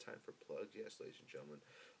quickly, is it time for plugs? Yes, ladies and gentlemen,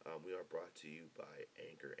 we are brought to you by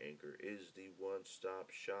Anchor. Anchor is the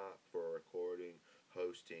one-stop shop for recording,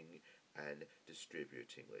 hosting, and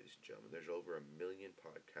distributing, ladies and gentlemen. There's over 1 million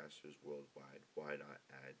podcasters worldwide. Why not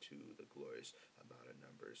add to the glorious amount of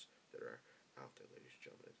numbers that are out there, ladies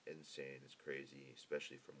and gentlemen? It's insane. It's crazy,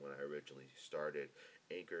 especially from when I originally started.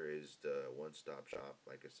 Anchor is the one-stop shop.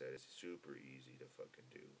 Like I said, it's super easy to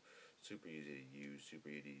fucking do, super easy to use,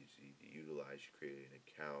 super easy to utilize. You create an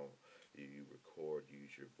account, you record,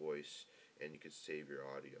 use your voice, and you can save your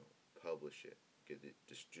audio, publish it, get it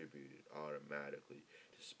distributed automatically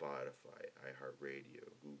to Spotify, iHeartRadio,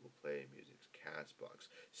 Google Play Music,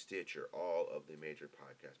 Castbox, Stitcher, all of the major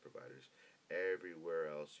podcast providers.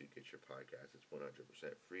 Everywhere else you get your podcast, it's 100%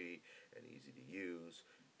 free and easy to use.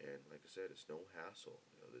 And like I said, it's no hassle.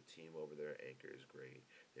 The team over there at Anchor is great.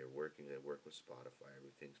 They work with Spotify.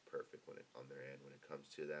 Everything's perfect on their end when it comes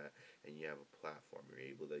to that. And you have a platform. You're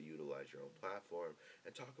able to utilize your own platform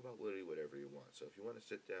and talk about literally whatever you want. So if you want to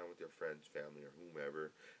sit down with your friends, family, or whomever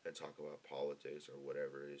and talk about politics or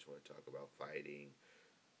whatever it is you want to talk about, fighting,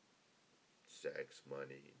 sex,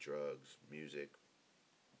 money, drugs, music,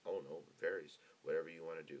 oh no, it varies. Whatever you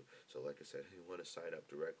want to do. So, like I said, if you want to sign up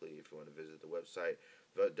directly, if you want to visit the website,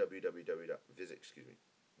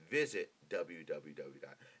 visit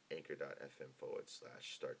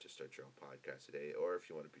www.anchor.fm/start to start your own podcast today. Or if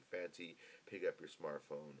you want to be fancy, pick up your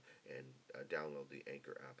smartphone and download the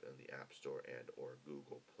Anchor app on the App Store and or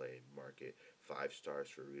Google Play Market. 5 stars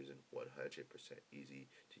for a reason. 100% easy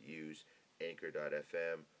to use.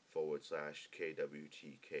 Anchor.fm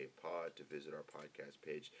 /KWTK pod to visit our podcast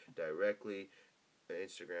page directly.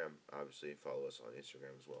 Instagram, obviously, follow us on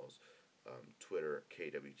Instagram as well as Twitter,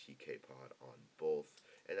 KWTK pod on both.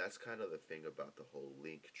 And that's kind of the thing about the whole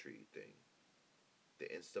link tree thing. The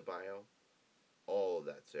Insta bio, all of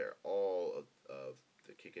that's there. All of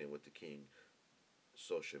the Kicking It with the King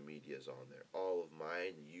social medias on there. All of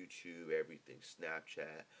mine, YouTube, everything,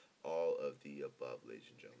 Snapchat, all of the above, ladies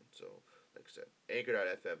and gentlemen. So, like I said,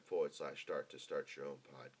 anchor.fm /start to start your own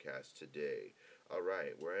podcast today. All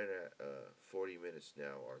right, we're in at 40 minutes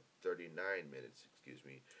now, or 39 minutes, excuse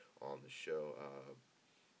me, on the show.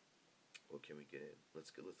 What can we get in? Let's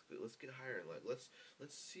get higher in life.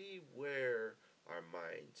 Let's see where our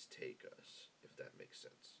minds take us, if that makes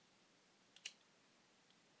sense.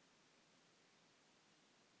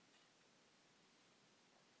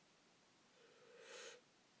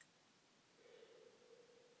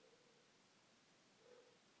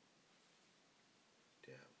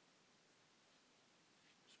 Damn,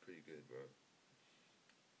 it's pretty good, bro.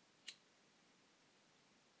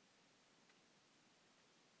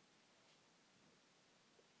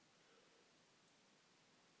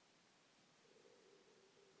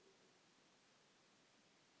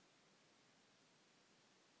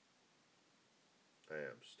 I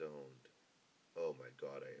am stoned. Oh my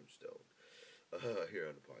god, I am stoned. Here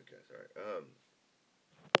on the podcast. All right.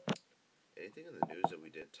 Anything in the news that we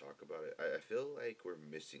didn't talk about? I feel like we're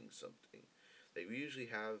missing something. Like we usually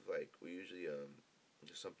there's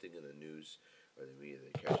something in the news or the media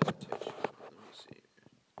that catches attention. Let me see.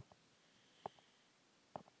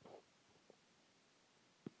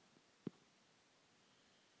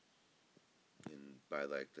 And by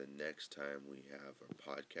like the next time we have our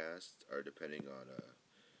podcast, or depending on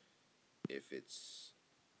if it's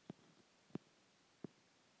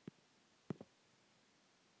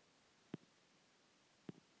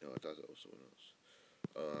no, I thought that was someone else.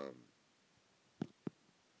 Um,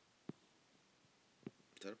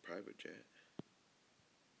 is that a private jet?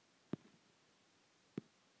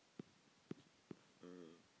 Uh,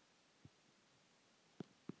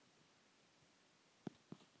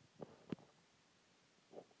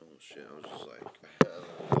 oh shit! I was just like, I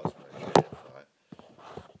lost my train of thought.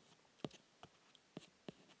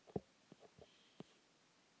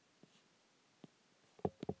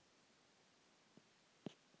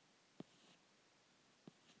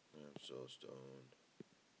 I'm so stoned.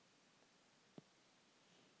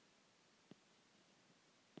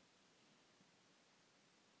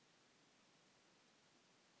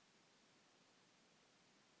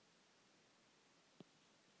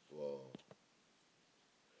 Whoa.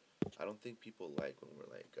 I don't think people like when we're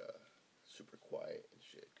like super quiet and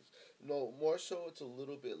shit. Cause no, more so it's a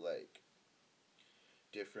little bit like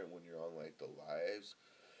different when you're on like the live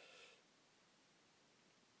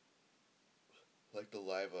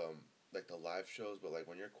shows. But like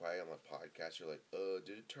when you're quiet on a podcast, you're like,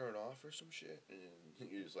 did it turn off or some shit? And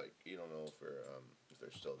you're just like, you don't know if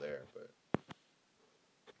they're still there. But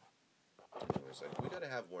anyways, like we gotta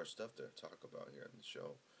have more stuff to talk about here on the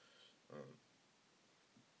show. Um,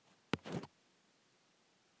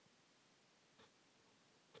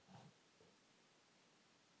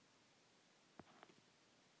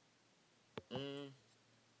 mm,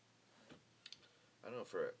 I don't know.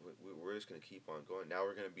 We're just gonna keep on going. Now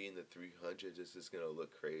we're gonna be in the 300s. This is gonna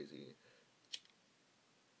look crazy.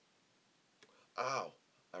 Ow!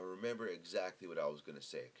 I remember exactly what I was gonna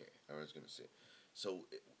say. Okay, I was gonna say. So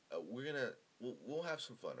we'll have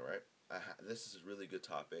some fun. All right. This is a really good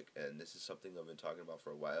topic, and this is something I've been talking about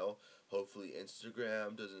for a while. Hopefully,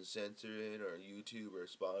 Instagram doesn't censor it, or YouTube, or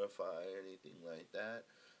Spotify, or anything like that.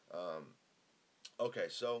 Um, okay,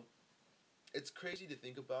 so it's crazy to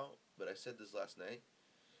think about, but I said this last night.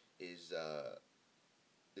 Is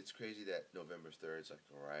It's crazy that November 3rd is like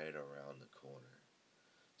right around the corner.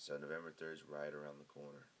 So November 3rd is right around the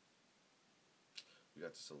corner. We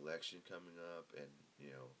got this election coming up, and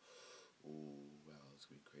ooh, wow, it's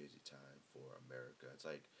gonna be a crazy time for America.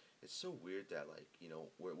 It's so weird that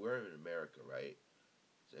we're in America, right?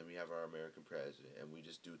 And we have our American president, and we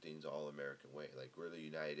just do things all American way. Like we're the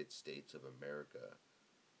United States of America,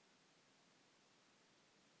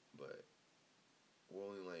 but we're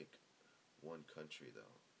only like one country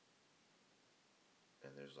though,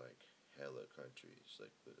 and there's like hella countries,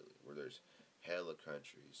 like literally, where there's hella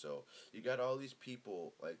countries. So you got all these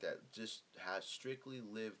people like that just have strictly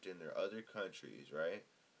lived in their other countries, right?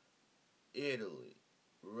 Italy,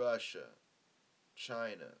 Russia,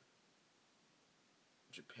 China,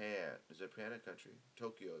 Japan. Is Japan a country?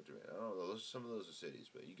 Tokyo, Japan. I don't know. Some of those are cities,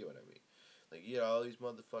 but you get what I mean. Like you got all these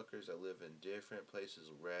motherfuckers that live in different places,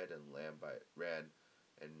 ran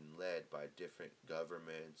and led by different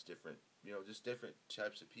governments, different, just different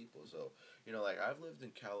types of people. So, like I've lived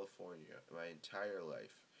in California my entire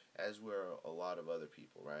life, as were a lot of other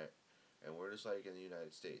people, right? And we're just like in the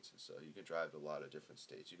United States, and so you can drive to a lot of different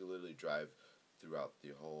states. You can literally drive throughout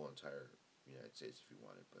the whole entire United States if you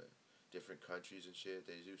wanted, but different countries and shit,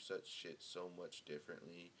 they do such shit so much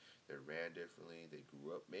differently. They're ran differently. They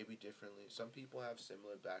grew up maybe differently. Some people have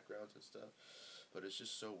similar backgrounds and stuff, but it's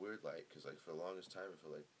just so weird, like, because, like, for the longest time, I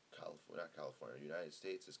feel like California, not California, the United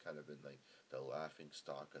States has kind of been, like, the laughing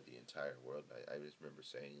stock of the entire world. And I just remember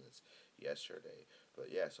saying this yesterday.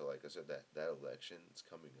 But, yeah, so, like I said, that election is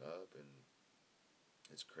coming up, and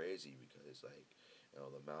it's crazy because, like, the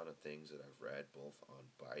amount of things that I've read both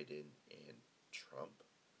on Biden and Trump,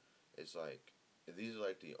 it's like, these are,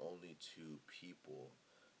 like, the only two people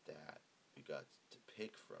that we got to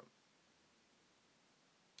pick from.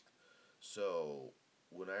 So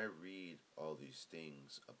when I read all these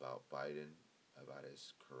things about Biden, about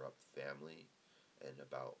his corrupt family, and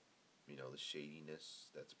about the shadiness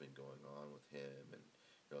that's been going on with him, and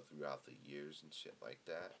throughout the years and shit like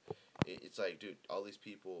that, it's like, dude, all these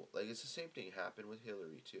people, like, it's the same thing happened with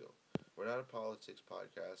Hillary too. We're not a politics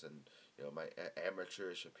podcast, and my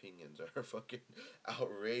amateurish opinions are fucking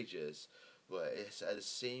outrageous, but it's the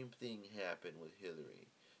same thing happened with Hillary.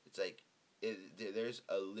 It's like there's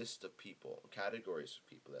a list of people, categories of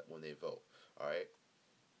people that when they vote, all right.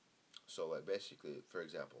 So, like, basically, for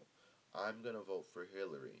example, I'm gonna vote for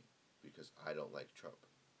Hillary because I don't like Trump,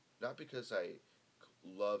 not because I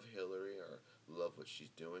love Hillary or love what she's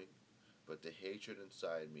doing, but the hatred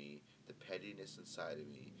inside me, the pettiness inside of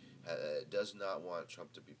me, does not want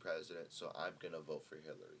Trump to be president. So I'm gonna vote for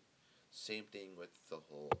Hillary. Same thing with the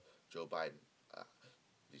whole Joe Biden. Uh,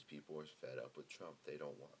 these people are fed up with Trump. They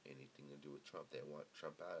don't want anything to do with Trump. They want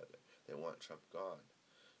Trump out of there. They want Trump gone.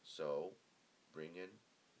 So bring in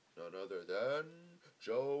none other than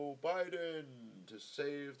Joe Biden to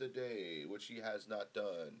save the day, which he has not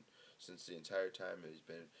done since the entire time he's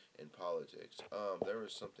been in politics. There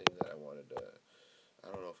was something that I wanted to. I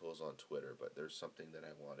don't know if it was on Twitter, but there's something that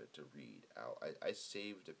I wanted to read out. I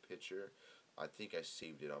saved a picture. I think I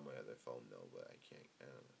saved it on my other phone though, but I can't. I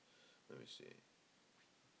don't know. Let me see.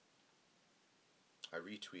 I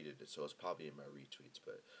retweeted it, so it's probably in my retweets.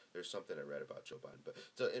 But there's something I read about Joe Biden. But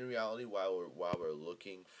so in reality, while we're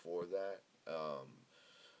looking for that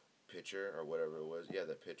picture or whatever it was, yeah,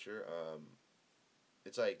 the picture.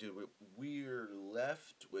 It's like, dude, we're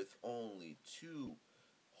left with only two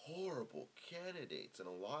horrible candidates in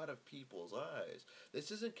a lot of people's eyes. This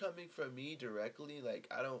isn't coming from me directly.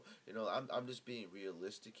 Like, I don't, I'm just being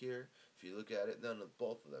realistic here. If you look at it,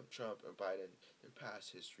 both of them, Trump and Biden, their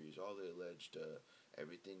past histories, all the alleged,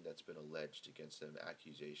 everything that's been alleged against them,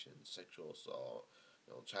 accusations, sexual assault,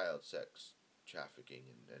 child sex trafficking,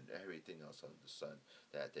 and everything else under the sun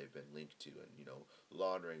that they've been linked to, and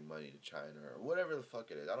laundering money to China or whatever the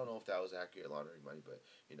fuck it is. I don't know if that was accurate, laundering money, but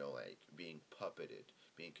like being puppeted,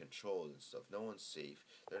 being controlled and stuff. No one's safe.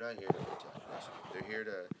 They're not here to protect us. They're here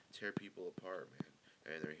to tear people apart,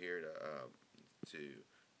 man, and they're here to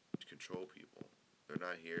control people. They're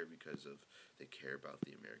not here because of they care about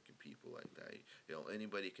the American people like that.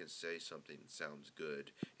 Anybody can say something that sounds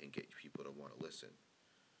good and get people to want to listen.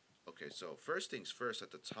 Okay, so first things first,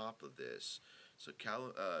 at the top of this, so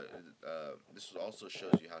this also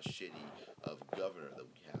shows you how shitty of governor that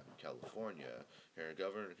we have in California. Here,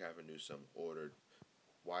 Governor Gavin Newsom ordered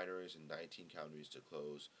wineries in 19 counties to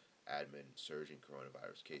close amid surging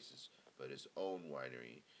coronavirus cases, but his own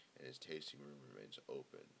winery and his tasting room remains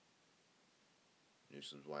open.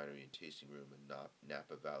 Newsom's winery and tasting room in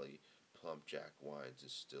Napa Valley Plumpjack Wines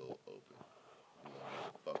is still open. You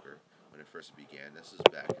little motherfucker. When it first began, this is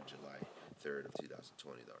back in July 3rd of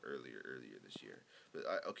 2020, though, earlier this year. But,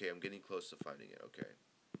 okay, I'm getting close to finding it, okay.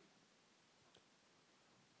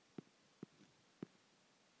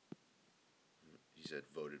 He said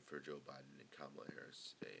voted for Joe Biden and Kamala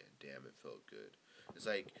Harris today, and damn, it felt good. It's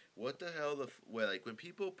like, what the hell, like, when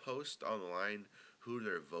people post online who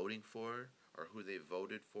they're voting for, or who they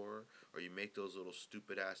voted for, or you make those little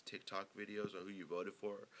stupid ass TikTok videos on who you voted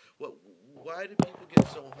for. Why do people get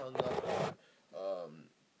so hung up on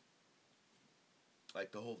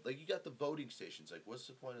like the whole, like, you got the voting stations. Like, what's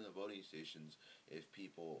the point of the voting stations if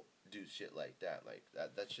people do shit like that? Like,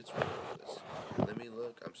 that shit's ridiculous. Let me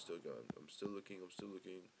look. I'm still going. I'm still looking.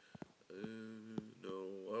 No.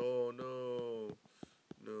 Oh no.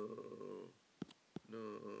 No.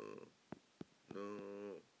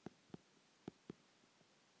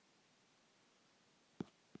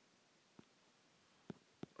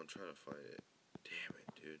 I'm trying to find it. Damn it,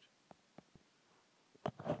 dude.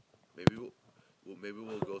 Maybe maybe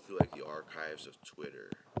we'll go through like the archives of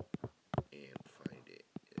Twitter and find it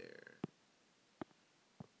there.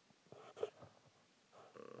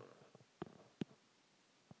 Uh,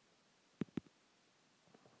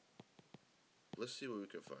 let's see what we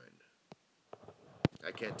can find.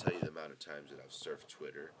 I can't tell you the amount of times that I've surfed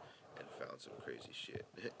Twitter and found some crazy shit.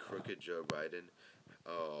 Crooked Joe Biden.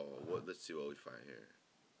 Oh, what? Let's see what we find here.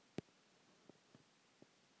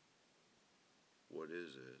 What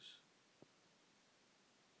is this?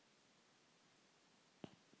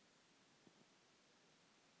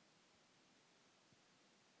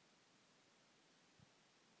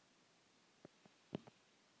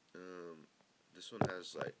 Um, this one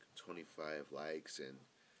has like 25 likes and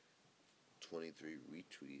 23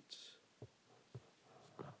 retweets.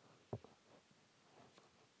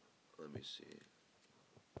 Let me see.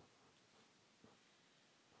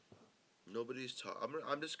 Nobody's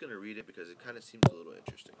I'm just gonna read it because it kind of seems a little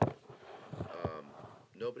interesting. Um,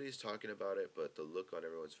 nobody's talking about it, but the look on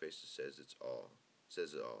everyone's faces says it's all.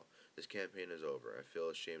 Says it all. This campaign is over. I feel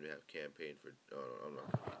ashamed to have campaigned for. Oh, no, I'm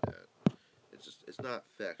not gonna read that. It's not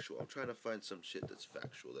factual. I'm trying to find some shit that's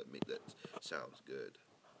factual that sounds good.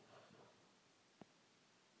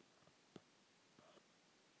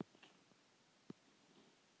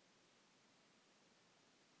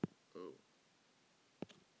 Oh,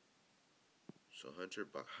 so Hunter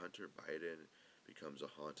Biden becomes a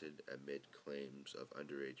haunted amid claims of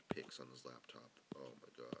underage pics on his laptop. Oh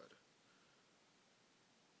my god.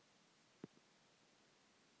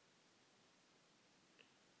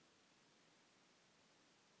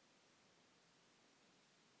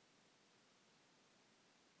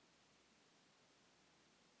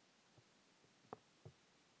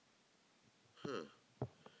 Huh.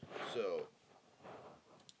 So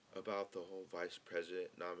about the whole vice president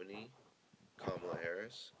nominee, Kamala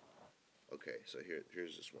Harris. Okay, so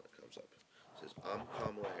here's this one that comes up. It says, I'm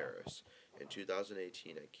Kamala Harris. In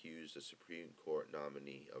 2018, I accused the Supreme Court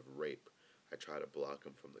nominee of rape. I tried to block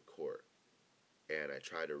him from the court, and I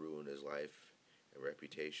tried to ruin his life and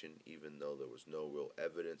reputation, even though there was no real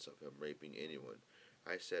evidence of him raping anyone.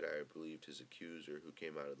 I said I believed his accuser, who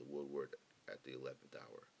came out of the woodwork at the 11th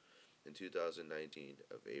hour. In 2019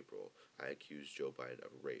 of April, I accused Joe Biden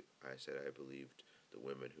of rape. I said I believed the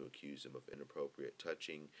women who accused him of inappropriate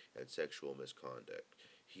touching and sexual misconduct.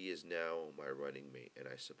 He is now my running mate, and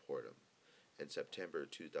I support him. In September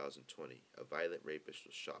 2020, a violent rapist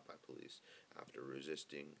was shot by police after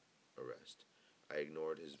resisting arrest. I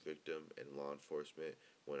ignored his victim and law enforcement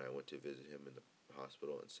when I went to visit him in the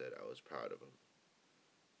hospital and said I was proud of him.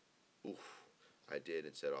 Oof. I did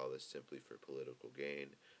and said all this simply for political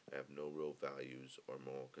gain. I have no real values or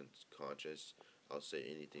moral conscience. I'll say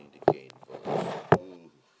anything to gain votes.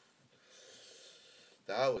 Ooh.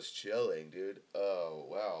 That was chilling, dude. Oh,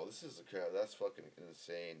 wow. This is a crap. That's fucking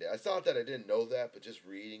insane. I thought that I didn't know that, but just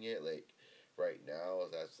reading it, like, right now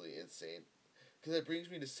is absolutely insane. Because it brings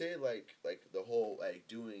me to say, like the whole, like,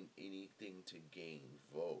 doing anything to gain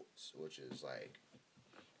votes, which is, like,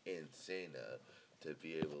 insane to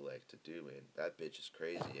be able like to do, man. That bitch is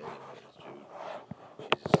crazy anyways, dude.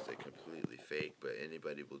 She's just like completely fake, but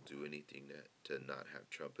anybody will do anything to not have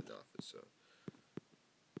Trump in office. So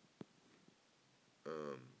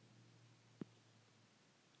um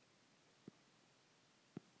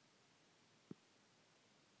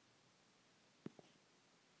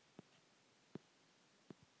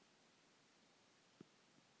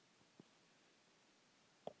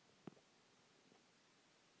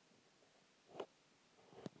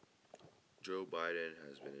Joe Biden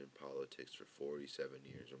has been in politics for 47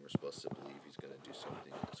 years, and we're supposed to believe he's going to do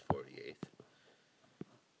something in his 48th.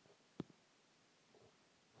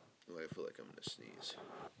 Oh, I feel like I'm going to sneeze.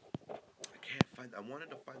 I can't find. I wanted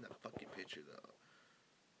to find that fucking picture though.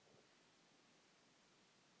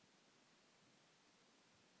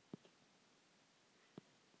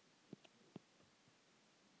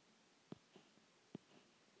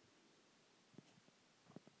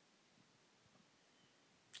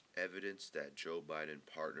 Evidence that Joe Biden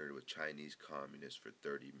partnered with Chinese communists for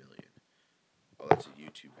 30 million. Oh, that's a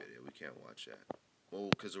YouTube video. We can't watch that. Well,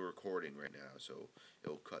 because we're recording right now, so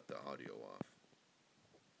it'll cut the audio off.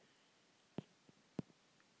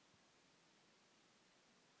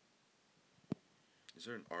 Is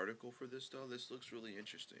there an article for this, though? This looks really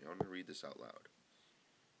interesting. I'm going to read this out loud.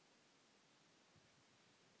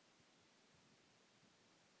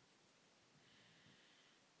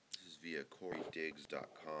 This is via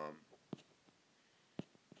CoreyDiggs.com.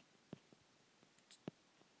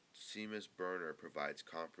 Seamus Burner provides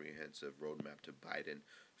comprehensive roadmap to Biden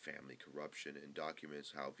family corruption and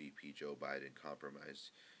documents how VP Joe Biden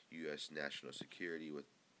compromised U.S. national security with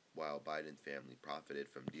while Biden family profited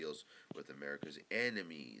from deals with America's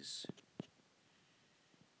enemies.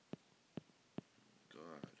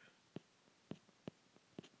 God.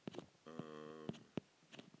 Um,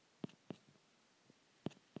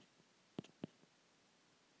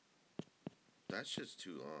 that's just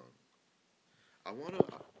too long. I wanna.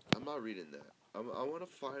 I'm not reading that. I wanna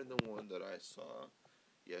find the one that I saw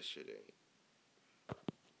yesterday.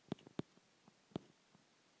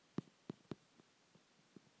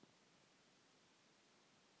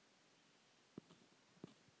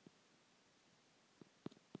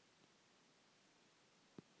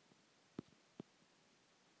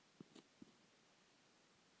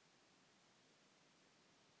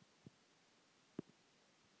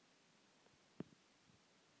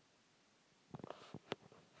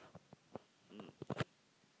 Hmm.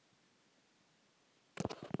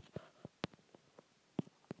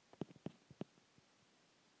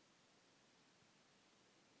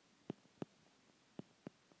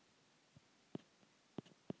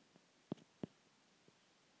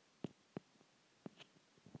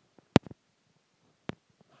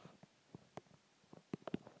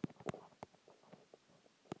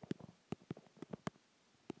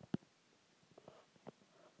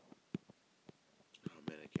 Oh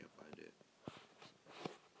man, I can't find it.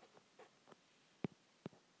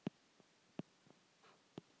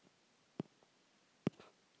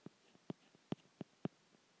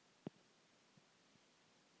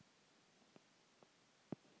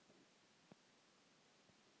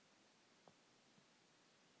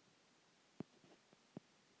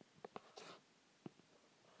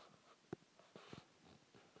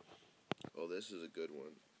 Oh, this is a good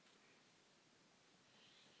one.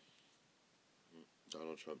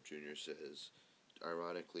 Donald Trump Jr. says,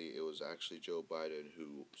 ironically, it was actually Joe Biden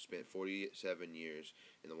who spent 47 years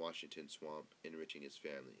in the Washington swamp enriching his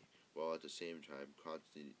family, while at the same time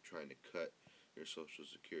constantly trying to cut your Social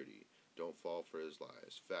Security. Don't fall for his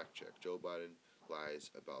lies. Fact check. Joe Biden lies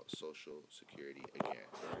about Social Security again.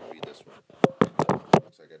 Let me read this one.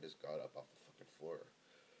 Looks like I just got up off the fucking floor.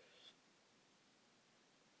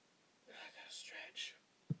 I gotta stretch.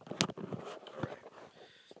 Alright.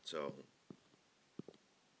 So,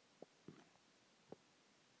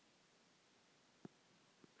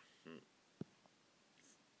 hmm,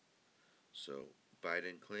 so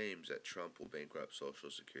Biden claims that Trump will bankrupt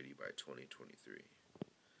Social Security by 2023.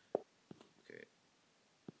 Okay.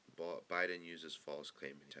 Biden uses false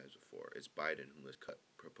claim many times before. It's Biden who has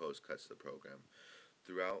proposed cuts to the program.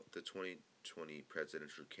 Throughout the 2020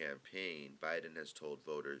 presidential campaign, Biden has told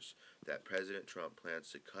voters that President Trump plans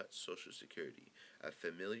to cut Social Security, a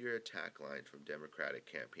familiar attack line from Democratic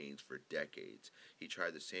campaigns for decades. He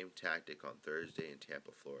tried the same tactic on Thursday in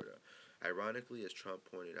Tampa, Florida. Ironically, as Trump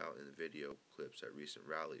pointed out in the video clips at recent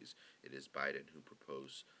rallies, it is Biden who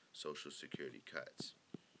proposed Social Security cuts.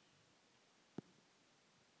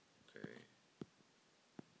 Okay.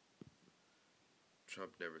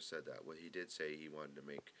 Trump never said that. What he did say, he wanted to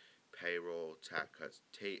make payroll tax cuts.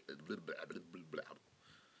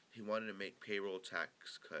 He wanted to make payroll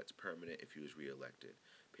tax cuts permanent if he was reelected.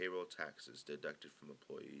 Payroll taxes deducted from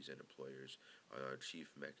employees and employers are our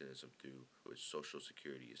chief mechanism through which Social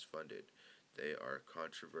Security is funded. They are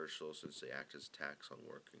controversial since they act as tax on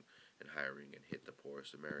working and hiring and hit the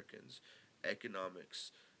poorest Americans.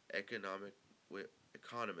 Economics, economic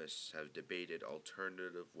economists have debated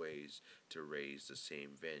alternative ways to raise the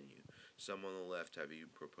same venue. Some on the left have even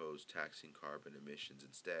proposed taxing carbon emissions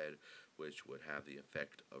instead, which would have the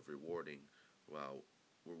effect of while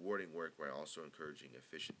rewarding work while also encouraging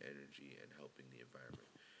efficient energy and helping the environment.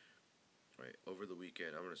 Right. Over the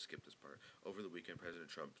weekend, I'm going to skip this part. Over the weekend, President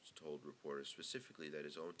Trump told reporters specifically that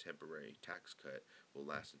his own temporary tax cut will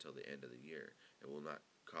last until the end of the year. It will not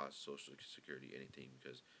cost Social Security anything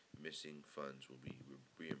because missing funds will be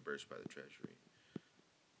reimbursed by the Treasury.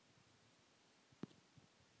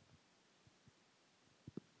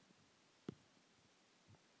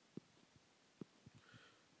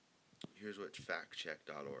 Here's what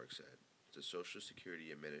factcheck.org said. The Social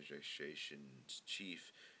Security Administration's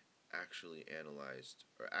chief actually analyzed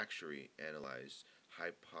how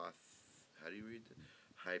do you read the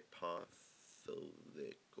hypothetical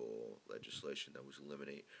legislation that would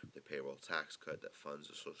eliminate the payroll tax cut that funds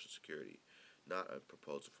the Social Security, not a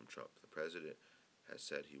proposal from Trump. The president has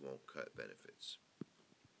said he won't cut benefits.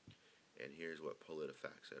 And here's what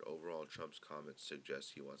PolitiFact said. Overall, Trump's comments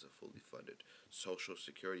suggest he wants a fully funded Social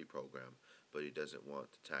Security program, but he doesn't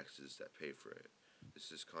want the taxes that pay for it.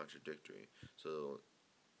 This is contradictory.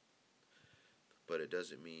 But it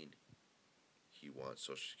doesn't mean he wants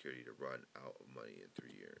Social Security to run out of money in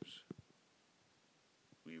 3 years.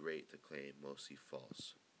 We rate the claim mostly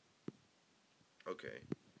false. Okay.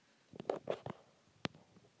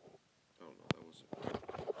 Oh no, that wasn't.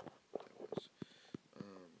 That was.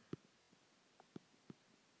 Um.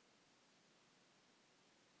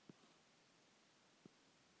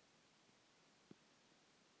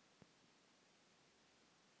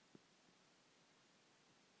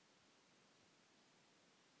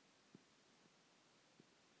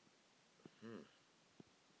 Hmm.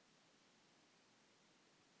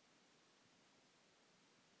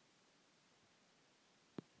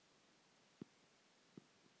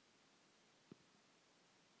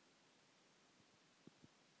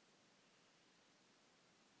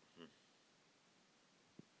 Hmm.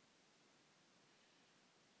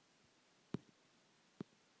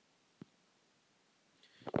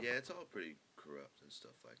 Yeah, it's all pretty corrupt and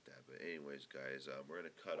stuff like that. But anyways, guys, we're gonna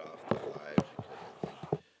cut off the live because I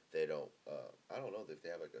think they don't. I don't know if they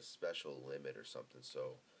have like a special limit or something.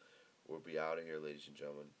 So we'll be out of here, ladies and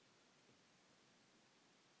gentlemen.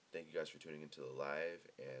 Thank you guys for tuning into the live,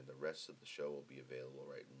 and the rest of the show will be available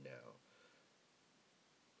right now.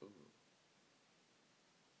 Ooh,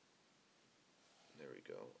 there we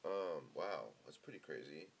go. Wow, that's pretty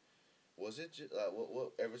crazy. Was it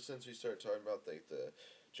what? Ever since we started talking about like the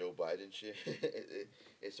Joe Biden shit,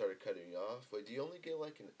 it started cutting me off. Wait, do you only get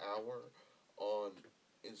like an hour on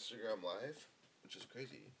Instagram Live, which is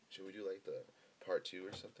crazy? Should we do like the part two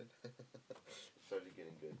or something? Started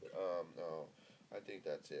getting good, but no. I think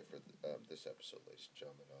that's it for this episode, ladies and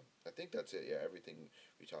gentlemen. I think that's it. Yeah, everything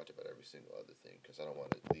we talked about, every single other thing, because I don't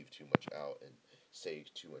want to leave too much out and say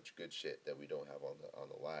too much good shit that we don't have on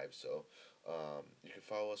the live. So, you can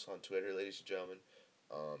follow us on Twitter, ladies and gentlemen.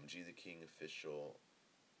 G the King official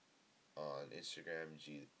on Instagram.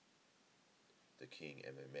 G the King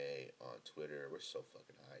MMA on Twitter. We're so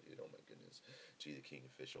fucking high, dude. Oh my goodness. G the King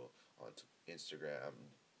official on Instagram.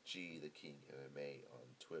 G the King MMA on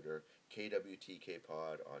Twitter. KWTK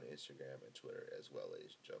Pod on Instagram and Twitter as well,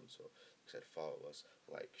 ladies and gentlemen. So, like I said, follow us,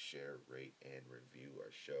 like, share, rate, and review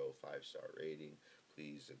our show. 5-star rating,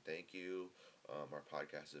 please and thank you. Our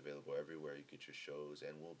podcast is available everywhere you get your shows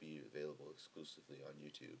and will be available exclusively on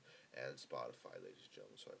YouTube and Spotify, ladies and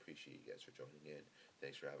gentlemen. So I appreciate you guys for joining in.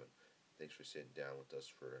 Thanks for having Thanks for sitting down with us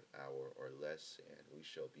for an hour or less, and we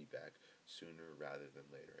shall be back sooner rather than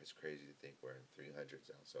later. It's crazy to think we're in 300s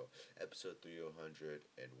now. So, episode 301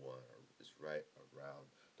 is right around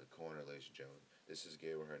the corner, ladies and gentlemen. This is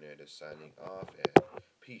Gabriel Hernandez signing off, and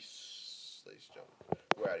peace, ladies and gentlemen.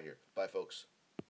 We're out of here. Bye, folks.